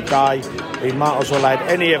score all day. We might as well had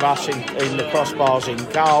any of us in the crossbars in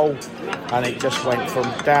goal, and it just went from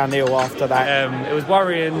downhill after that. It was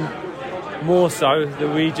worrying more so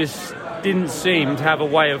that we just didn't seem to have a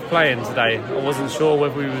way of playing today. I wasn't sure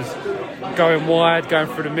whether we was going wide, going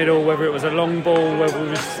through the middle, whether it was a long ball, whether we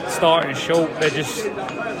was starting short.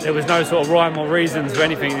 There was no sort of rhyme or reason to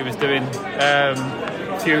anything he was doing.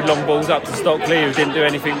 A few long balls up to Stockley who didn't do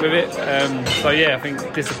anything with it. I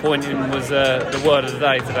think disappointing was the word of the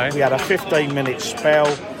day today. We had a 15-minute spell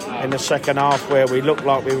in the second half where we looked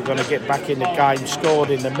like we were going to get back in the game,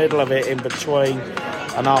 scored in the middle of it in between,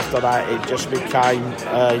 and after that it just became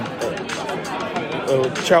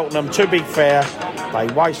Cheltenham, to be fair, they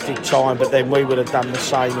wasted time, but then we would have done the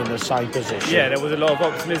same in the same position. Yeah, there was a lot of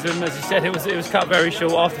optimism. As you said, it was cut very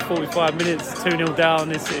short after 45 minutes, 2-0 down.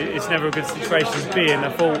 It's never a good situation to be in. I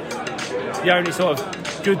thought the only sort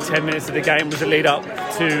of good 10 minutes of the game was the lead up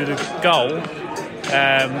to the goal.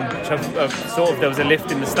 There was a lift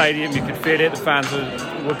in the stadium, you could feel it, the fans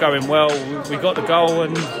were going well. We got the goal,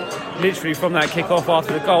 and literally from that kick-off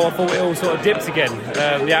after the goal, I thought it all sort of dipped again.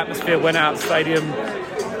 The atmosphere went out of the stadium.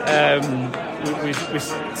 We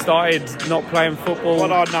started not playing football.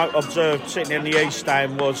 What I observed sitting in the East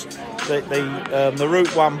Stand was that the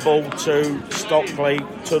Route 1 ball to Stockley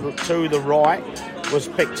to the right was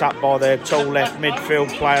picked up by their tall left midfield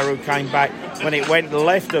player who came back. When it went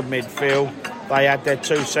left of midfield, they had their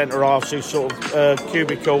two centre-halves who sort of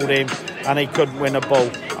cubicled him, and he couldn't win a ball.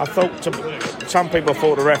 I thought some people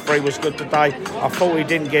thought the referee was good today. I thought he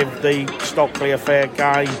didn't give the Stockley a fair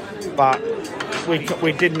game, but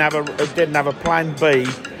we didn't have a plan B.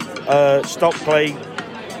 Stockley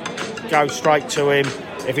go straight to him.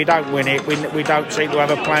 If he don't win it, we don't seem to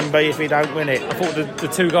have a plan B if he don't win it. I thought the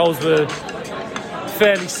two goals were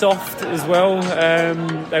fairly soft as well.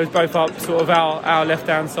 They was both up sort of our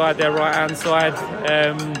left-hand side, their right-hand side.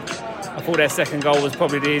 I thought their second goal was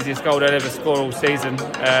probably the easiest goal they'd ever score all season.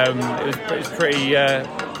 It was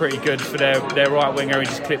pretty good for their right winger. He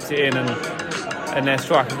just clipped it in, and their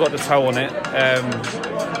striker got the toe on it.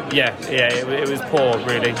 It was poor,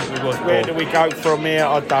 really. It was poor. Where do we go from here?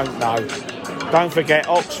 I don't know. Don't forget,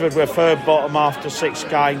 Oxford were third bottom after 6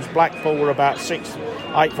 games. Blackpool were about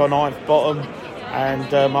 8th or 9th bottom,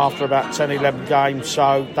 and after about 10, 11 games,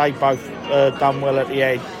 so they both done well at the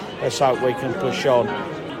end. Let's hope we can push on.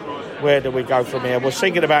 Where do we go from here? We're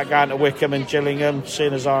thinking about going to Wickham and Gillingham,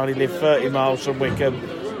 seeing as I only live 30 miles from Wickham,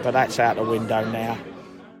 but that's out the window now.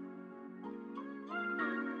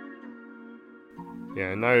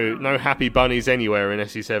 Yeah, no happy bunnies anywhere in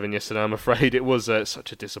SE7 yesterday. I'm afraid it was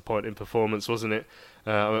such a disappointing performance, wasn't it?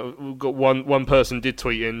 We've got one person did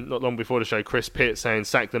tweet in not long before the show, Chris Pitt, saying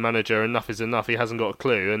sack the manager, enough is enough. He hasn't got a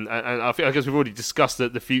clue, and I guess we've already discussed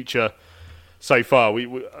the future so far.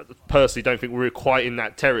 We personally don't think we're quite in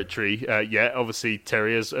that territory yet. Obviously,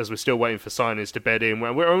 Terry, as we're still waiting for signings to bed in.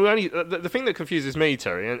 We're only the thing that confuses me,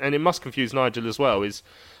 Terry, and it must confuse Nigel as well, is,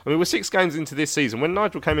 I mean, we're 6 games into this season. When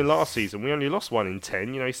Nigel came in last season, we only lost 1 in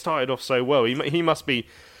 10. You know, he started off so well. He must be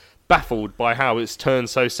baffled by how it's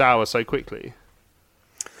turned so sour so quickly.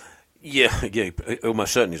 Yeah,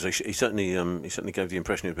 almost certainly. He certainly gave the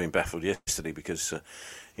impression of being baffled yesterday because,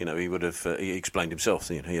 he would have he explained himself.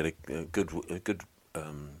 He had a good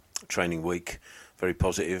training week, very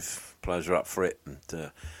positive. Players are up for it, and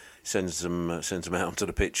sends them out onto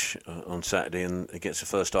the pitch on Saturday, and he gets the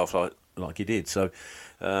first half like he did. So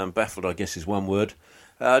baffled, I guess, is one word.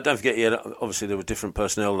 Don't forget, obviously there were different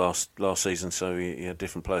personnel last season, so he had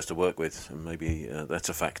different players to work with, and maybe that's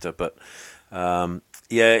a factor. But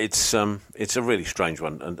it's a really strange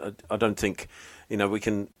one, and I don't think we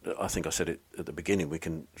can. I think I said it at the beginning. We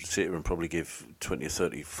can sit here and probably give 20 or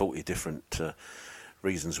 30, 40 different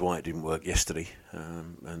reasons why it didn't work yesterday,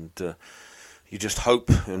 and you just hope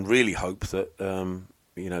and really hope that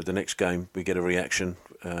the next game we get a reaction.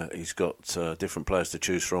 He's got different players to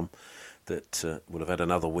choose from that will have had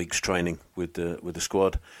another week's training with the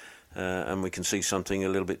squad. And we can see something a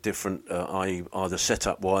little bit different, i.e. either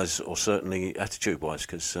setup-wise or certainly attitude-wise,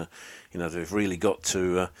 because they've really got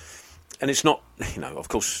to. And it's not, of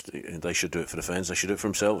course, they should do it for the fans. They should do it for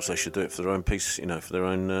themselves. They should do it for their own peace, for their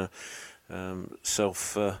own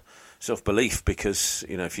self-belief. Because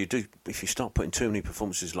if you start putting too many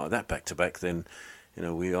performances like that back to back, then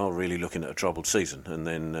we are really looking at a troubled season, and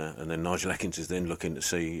then Nigel Atkins is then looking to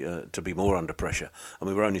see to be more under pressure. I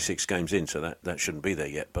mean, we're only 6 games in, so that shouldn't be there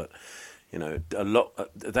yet. But a lot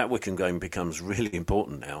that Wickham game becomes really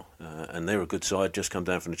important now, and they're a good side, just come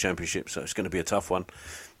down from the Championship, so it's going to be a tough one.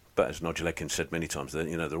 But as Nigel Adkins said many times,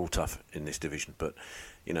 they're all tough in this division. But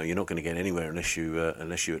you're not going to get anywhere unless you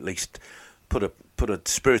at least put a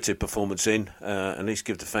spirited performance in, at least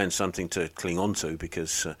give the fans something to cling on to,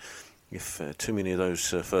 because if too many of those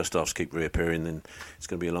first halves keep reappearing, then it's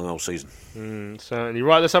going to be a long old season. Certainly.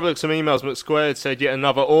 Right, let's have a look at some emails. McSquared said yet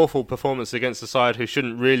another awful performance against a side who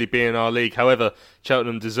shouldn't really be in our league. However,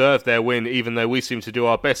 Cheltenham deserved their win, even though we seem to do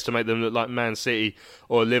our best to make them look like Man City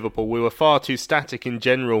or Liverpool. We were far too static in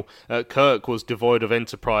general. Kirk was devoid of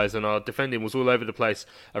enterprise, and our defending was all over the place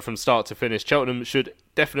from start to finish. Cheltenham should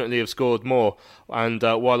definitely have scored more, and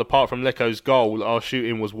while apart from Lecco's goal, our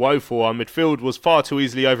shooting was woeful. Our midfield was far too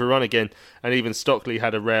easily overrun again, and even Stockley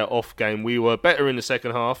had a rare off game. We were better in the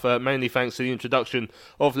second half, mainly thanks to the introduction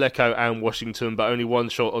of Lecco and Washington, but only one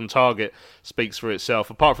shot on target speaks for itself.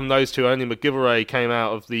 Apart from those two, only McGillivray came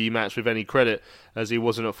out of the match with any credit, as he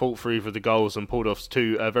wasn't at fault for either of the goals and pulled off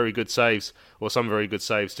two very good saves, or some very good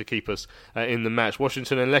saves, to keep us in the match.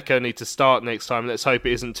 Washington and Lecco need to start next time. Let's hope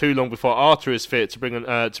it isn't too long before Arthur is fit to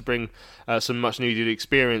bring some much needed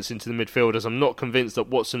experience into the midfield, as I'm not convinced that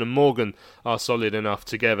Watson and Morgan are solid enough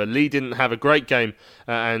together. Lee didn't have a great game,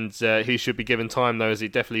 and he should be given time though, as he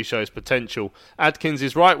definitely shows potential. Adkins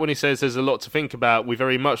is right when he says there's a lot to think about. We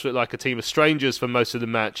very much looked like a team of strangers for most of the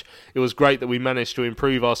match. It was great that we managed to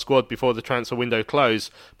improve our squad before the transfer window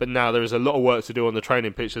closed, but now there is a lot of work to do on the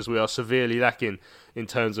training pitch, as we are severely lacking in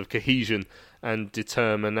terms of cohesion and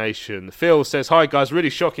determination. Phil says, hi guys,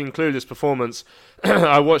 really shocking, clueless performance.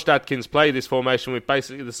 I watched Adkins play this formation with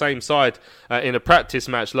basically the same side in a practice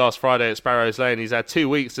match last Friday at Sparrows Lane. He's had 2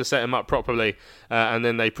 weeks to set him up properly, and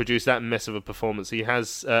then they produced that mess of a performance. He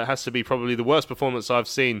has to be probably the worst performance I've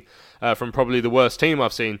seen from probably the worst team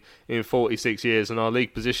I've seen in 46 years, and our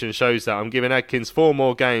league position shows that. I'm giving Adkins 4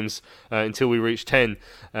 more games until we reach 10,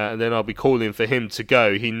 and then I'll be calling for him to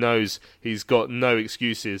go. He knows he's got no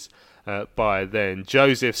excuses by then.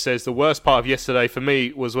 Joseph says the worst part of yesterday for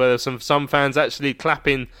me was where some fans actually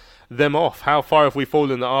clapping them off. How far have we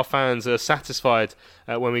fallen that our fans are satisfied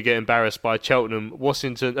when we get embarrassed by Cheltenham?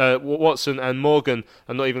 Watson and Morgan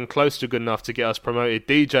are not even close to good enough to get us promoted.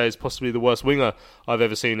 DJ is possibly the worst winger I've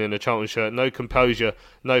ever seen in a Cheltenham shirt. No composure,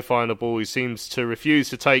 no final ball. He seems to refuse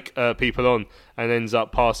to take people on and ends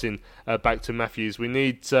up passing back to Matthews. We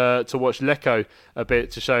need to watch Lecco a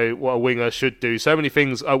bit to show what a winger should do. So many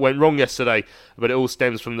things went wrong yesterday, but it all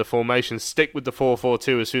stems from the formation. Stick with the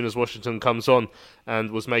 4-4-2 as soon as Washington comes on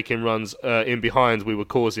and was making runs in behind. We were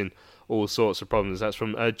causing all sorts of problems. That's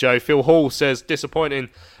from Joe. Phil Hall says, disappointing,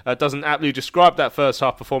 doesn't aptly describe that first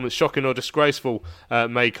half performance. Shocking or disgraceful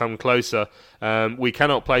may come closer. We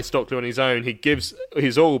cannot play Stockley on his own. He gives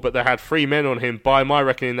his all, but they had 3 men on him. By my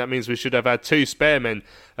reckoning, that means we should have had 2 spare men,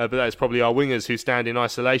 but that is probably our wingers who stand in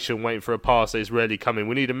isolation waiting for a pass that is rarely coming.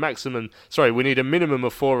 We need a minimum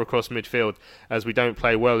of 4 across midfield, as we don't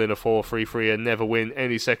play well in a 4-3-3 and never win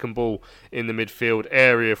any second ball in the midfield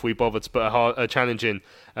area. If we bother to put a challenge in,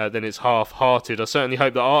 then it's half-hearted. I certainly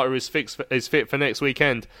hope that Arthur is fit for next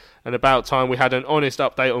weekend, and about time we had an honest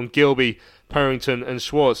update on Gilby, Purrington and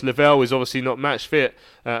Schwartz. Lavelle is obviously not match fit,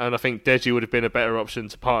 and I think Deji would have been a better option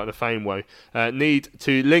to partner Fameway. Need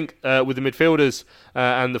to link with the midfielders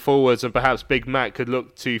and the forwards, and perhaps Big Mac could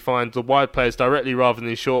look to find the wide players directly rather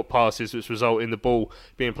than short passes, which result in the ball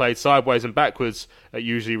being played sideways and backwards,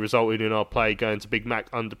 usually resulting in our play going to Big Mac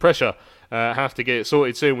under pressure. Have to get it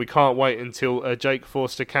sorted soon. We can't wait until Jake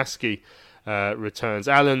Forster-Kasky returns.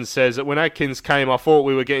 Alan says that when Adkins came, I thought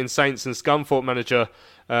we were getting Saints and Scunthorpe manager,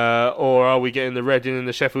 or are we getting the Reading and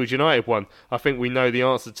the Sheffield United one? I think we know the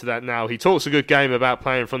answer to that now. He talks a good game about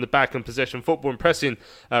playing from the back and possession football and pressing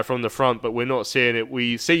from the front, but we're not seeing it.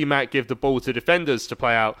 We see Matt give the ball to defenders to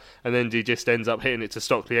play out, and then he just ends up hitting it to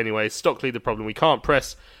Stockley anyway. It's Stockley the problem. We can't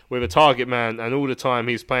press with a target man, and all the time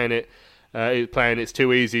he's playing it. It's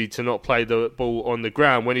too easy to not play the ball on the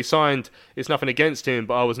ground. When he signed, it's nothing against him,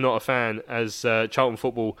 but I was not a fan, as Charlton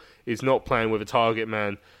football is not playing with a target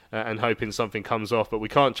man and hoping something comes off. But we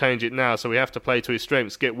can't change it now, so we have to play to his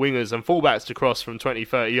strengths, get wingers and fullbacks to cross from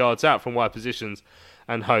 20-30 yards out from wide positions,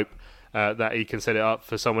 and hope that he can set it up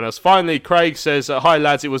for someone else. Finally, Craig says, hi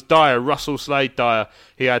lads, it was Dyer, Russell Slade Dyer.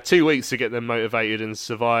 He had 2 weeks to get them motivated and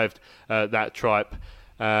survived that tripe.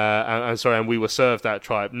 And we were served that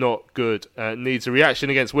tribe. Not good. Needs a reaction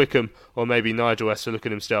against Wickham, or maybe Nigel has to look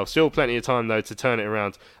at himself. Still plenty of time, though, to turn it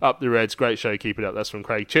around. Up the Reds. Great show. Keep it up. That's from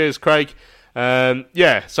Craig. Cheers, Craig.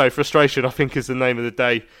 So frustration, I think, is the name of the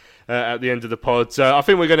day at the end of the pod. I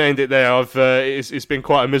think we're going to end it there. It's been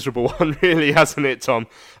quite a miserable one, really, hasn't it, Tom?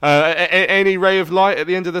 Any ray of light at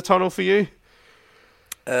the end of the tunnel for you?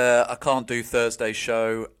 I can't do Thursday's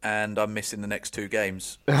show, and I'm missing the next 2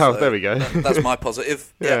 games. Oh, there we go. That's my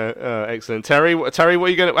positive. Yeah, excellent. Terry, what are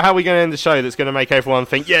you going? How are we going to end the show that's going to make everyone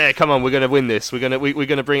think, yeah, come on, we're going to win this. We're going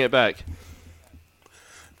to bring it back.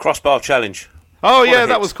 Crossbar challenge. Oh yeah,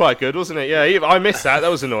 that was quite good, wasn't it? Yeah, I missed that. That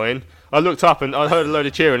was annoying. I looked up and I heard a load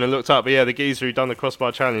of cheering and looked up, but yeah, the geezer who done the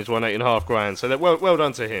crossbar challenge won $8,500. So well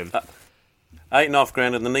done to him.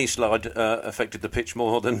 $8,500, and the knee slide affected the pitch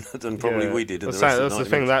more than probably we did. That's the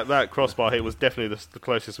thing. That crossbar hit was definitely the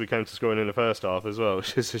closest we came to scoring in the first half as well,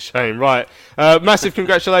 which is a shame. Right, massive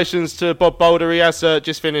congratulations to Bob Boulder. He has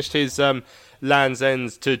just finished his Land's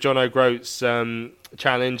End to John O'Groats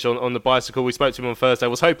challenge on the bicycle. We spoke to him on Thursday. I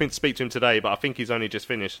was hoping to speak to him today, but I think he's only just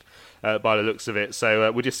finished by the looks of it. So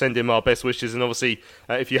we'll just send him our best wishes. And obviously,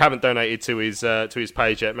 if you haven't donated to his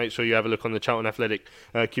page yet, make sure you have a look on the Charlton Athletic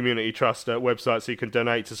Community Trust website so you can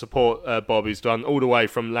donate to support Bob, who's done all the way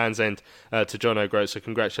from Land's End to John O'Groats. So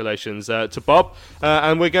congratulations to Bob.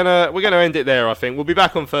 And we're gonna end it there. I think we'll be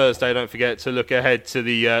back on Thursday. Don't forget to look ahead to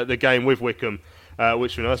the game with Wycombe.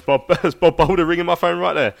 Which we know is Bob Boulder ringing my phone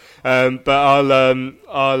right there. But I'll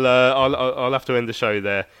have to end the show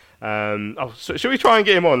there. So should we try and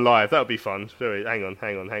get him on live? That would be fun. Hang on.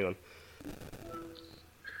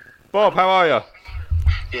 Bob, how are you?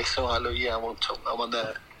 Yes, all right. Look, yeah, I'm on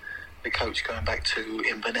the coach going back to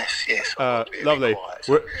Inverness. Yes. Lovely.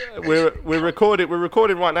 We're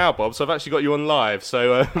recording right now, Bob. So I've actually got you on live.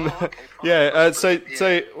 So yeah. So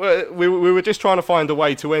we were just trying to find a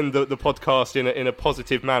way to end the podcast in a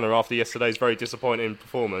positive manner after yesterday's very disappointing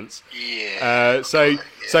performance. Yeah. So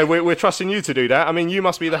we're trusting you to do that. I mean, you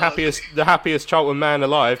must be the happiest Charlton man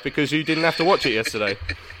alive because you didn't have to watch it yesterday.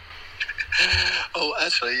 Oh,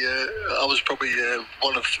 actually, I was probably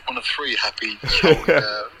one of 3 happy Charlton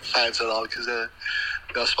fans alive because I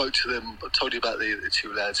spoke to them. I told you about the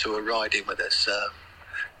 2 lads who were riding with us.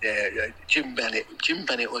 Jim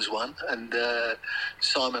Bennett was one, and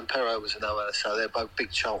Simon Perrow was another. So they're both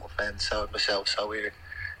big Charlton fans. So myself. So we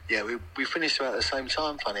finished about the same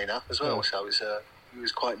time. Funny enough, as well. So it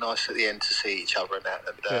was quite nice at the end to see each other and that.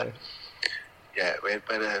 And we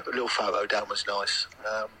had a little photo down. Was nice.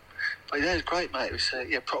 But yeah, it was great, mate. It was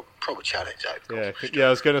proper challenge. I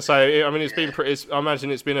was going to say. I mean, it's been pretty. I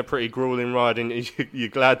imagine it's been a pretty grueling ride, and you're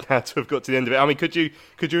glad now to have got to the end of it. I mean, could you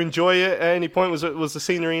enjoy it at any point? Was the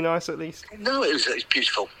scenery nice at least? No, it was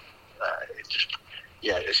beautiful.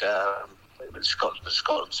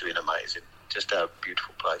 Scotland's been amazing. Just a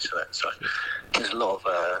beautiful place for that. So there's a lot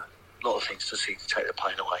of things to see to take the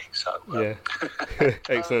pain away. So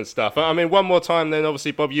excellent stuff. I mean, one more time then,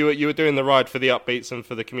 obviously, Bob, you were doing the ride for the Upbeats and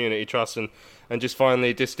for the Community Trust, and just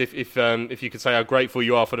finally, just if you could say how grateful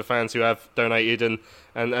you are for the fans who have donated,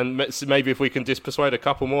 and maybe if we can just persuade a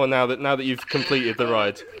couple more now that you've completed the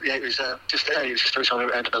ride. Yeah, it was just every time we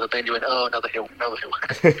went another bend, you went, oh, another hill.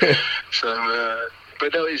 So,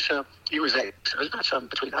 but no, it was about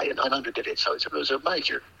between 800 and 900 did it, so it was a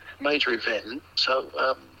major event.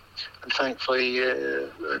 So. And thankfully, I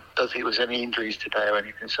don't think there was any injuries today or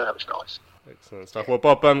anything, so that was nice. Excellent stuff. Well,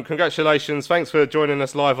 Bob, congratulations. Thanks for joining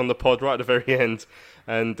us live on the pod right at the very end.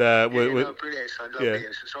 And brilliant. So lovely.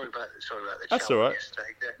 Sorry about the That's all right. yesterday.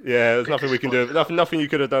 Yeah, there's nothing we can do. Nothing you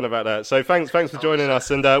could have done about that. So thanks for joining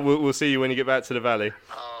us, and we'll see you when you get back to the Valley.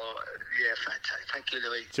 Oh, yeah, fantastic. Thank you,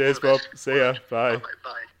 Louis. Cheers, Bob. See ya. Bye. Bye.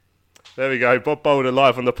 There we go, Bob Boulder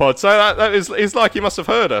live on the pod. So it's like he must have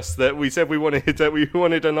heard us that we said we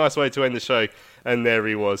wanted a nice way to end the show, and there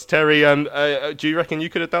he was. Terry, do you reckon you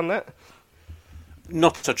could have done that?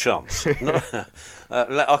 Not a chance. I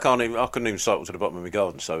couldn't even cycle to the bottom of my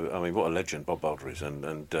garden. So I mean, what a legend Bob Boulder is,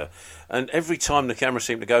 and every time the camera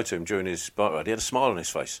seemed to go to him during his bike ride, he had a smile on his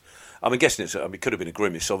face. I'm guessing it could have been a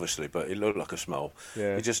grimace, obviously, but it looked like a smile.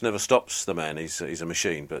 Yeah. He just never stops, the man. He's a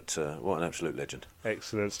machine, but what an absolute legend.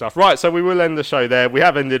 Excellent stuff. Right, so we will end the show there. We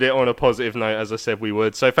have ended it on a positive note, as I said we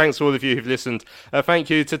would. So thanks to all of you who've listened. Thank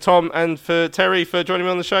you to Tom and for Terry for joining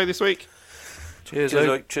me on the show this week. Cheers,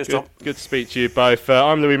 Luke. Cheers, Tom. Good to speak to you both.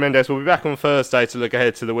 I'm Louis Mendes. We'll be back on Thursday to look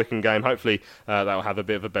ahead to the Wycombe game. Hopefully that will have a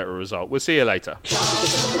bit of a better result. We'll see you later.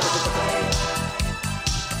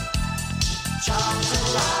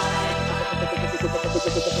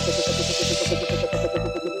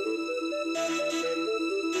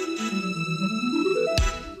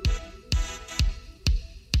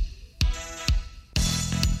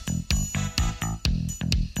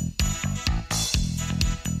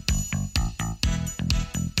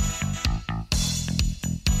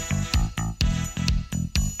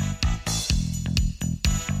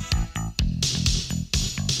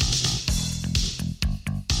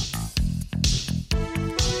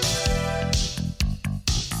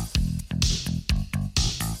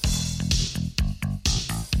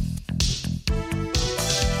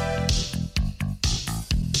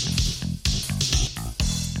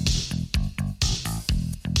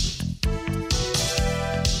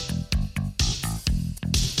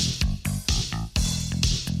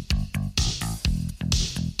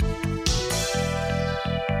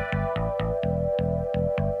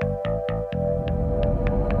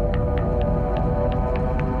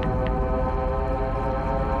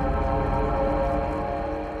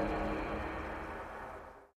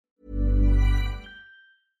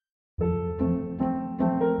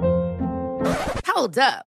 Hold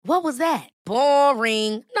up. What was that?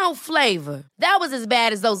 Boring. No flavor. That was as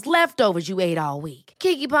bad as those leftovers you ate all week.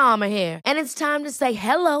 Keke Palmer here, and it's time to say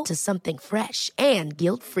hello to something fresh and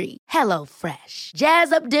guilt-free. Hello Fresh.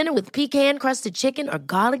 Jazz up dinner with pecan-crusted chicken or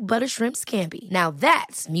garlic butter shrimp scampi. Now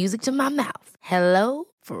that's music to my mouth. Hello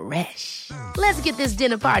Fresh. Let's get this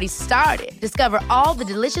dinner party started. Discover all the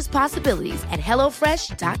delicious possibilities at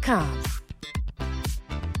HelloFresh.com.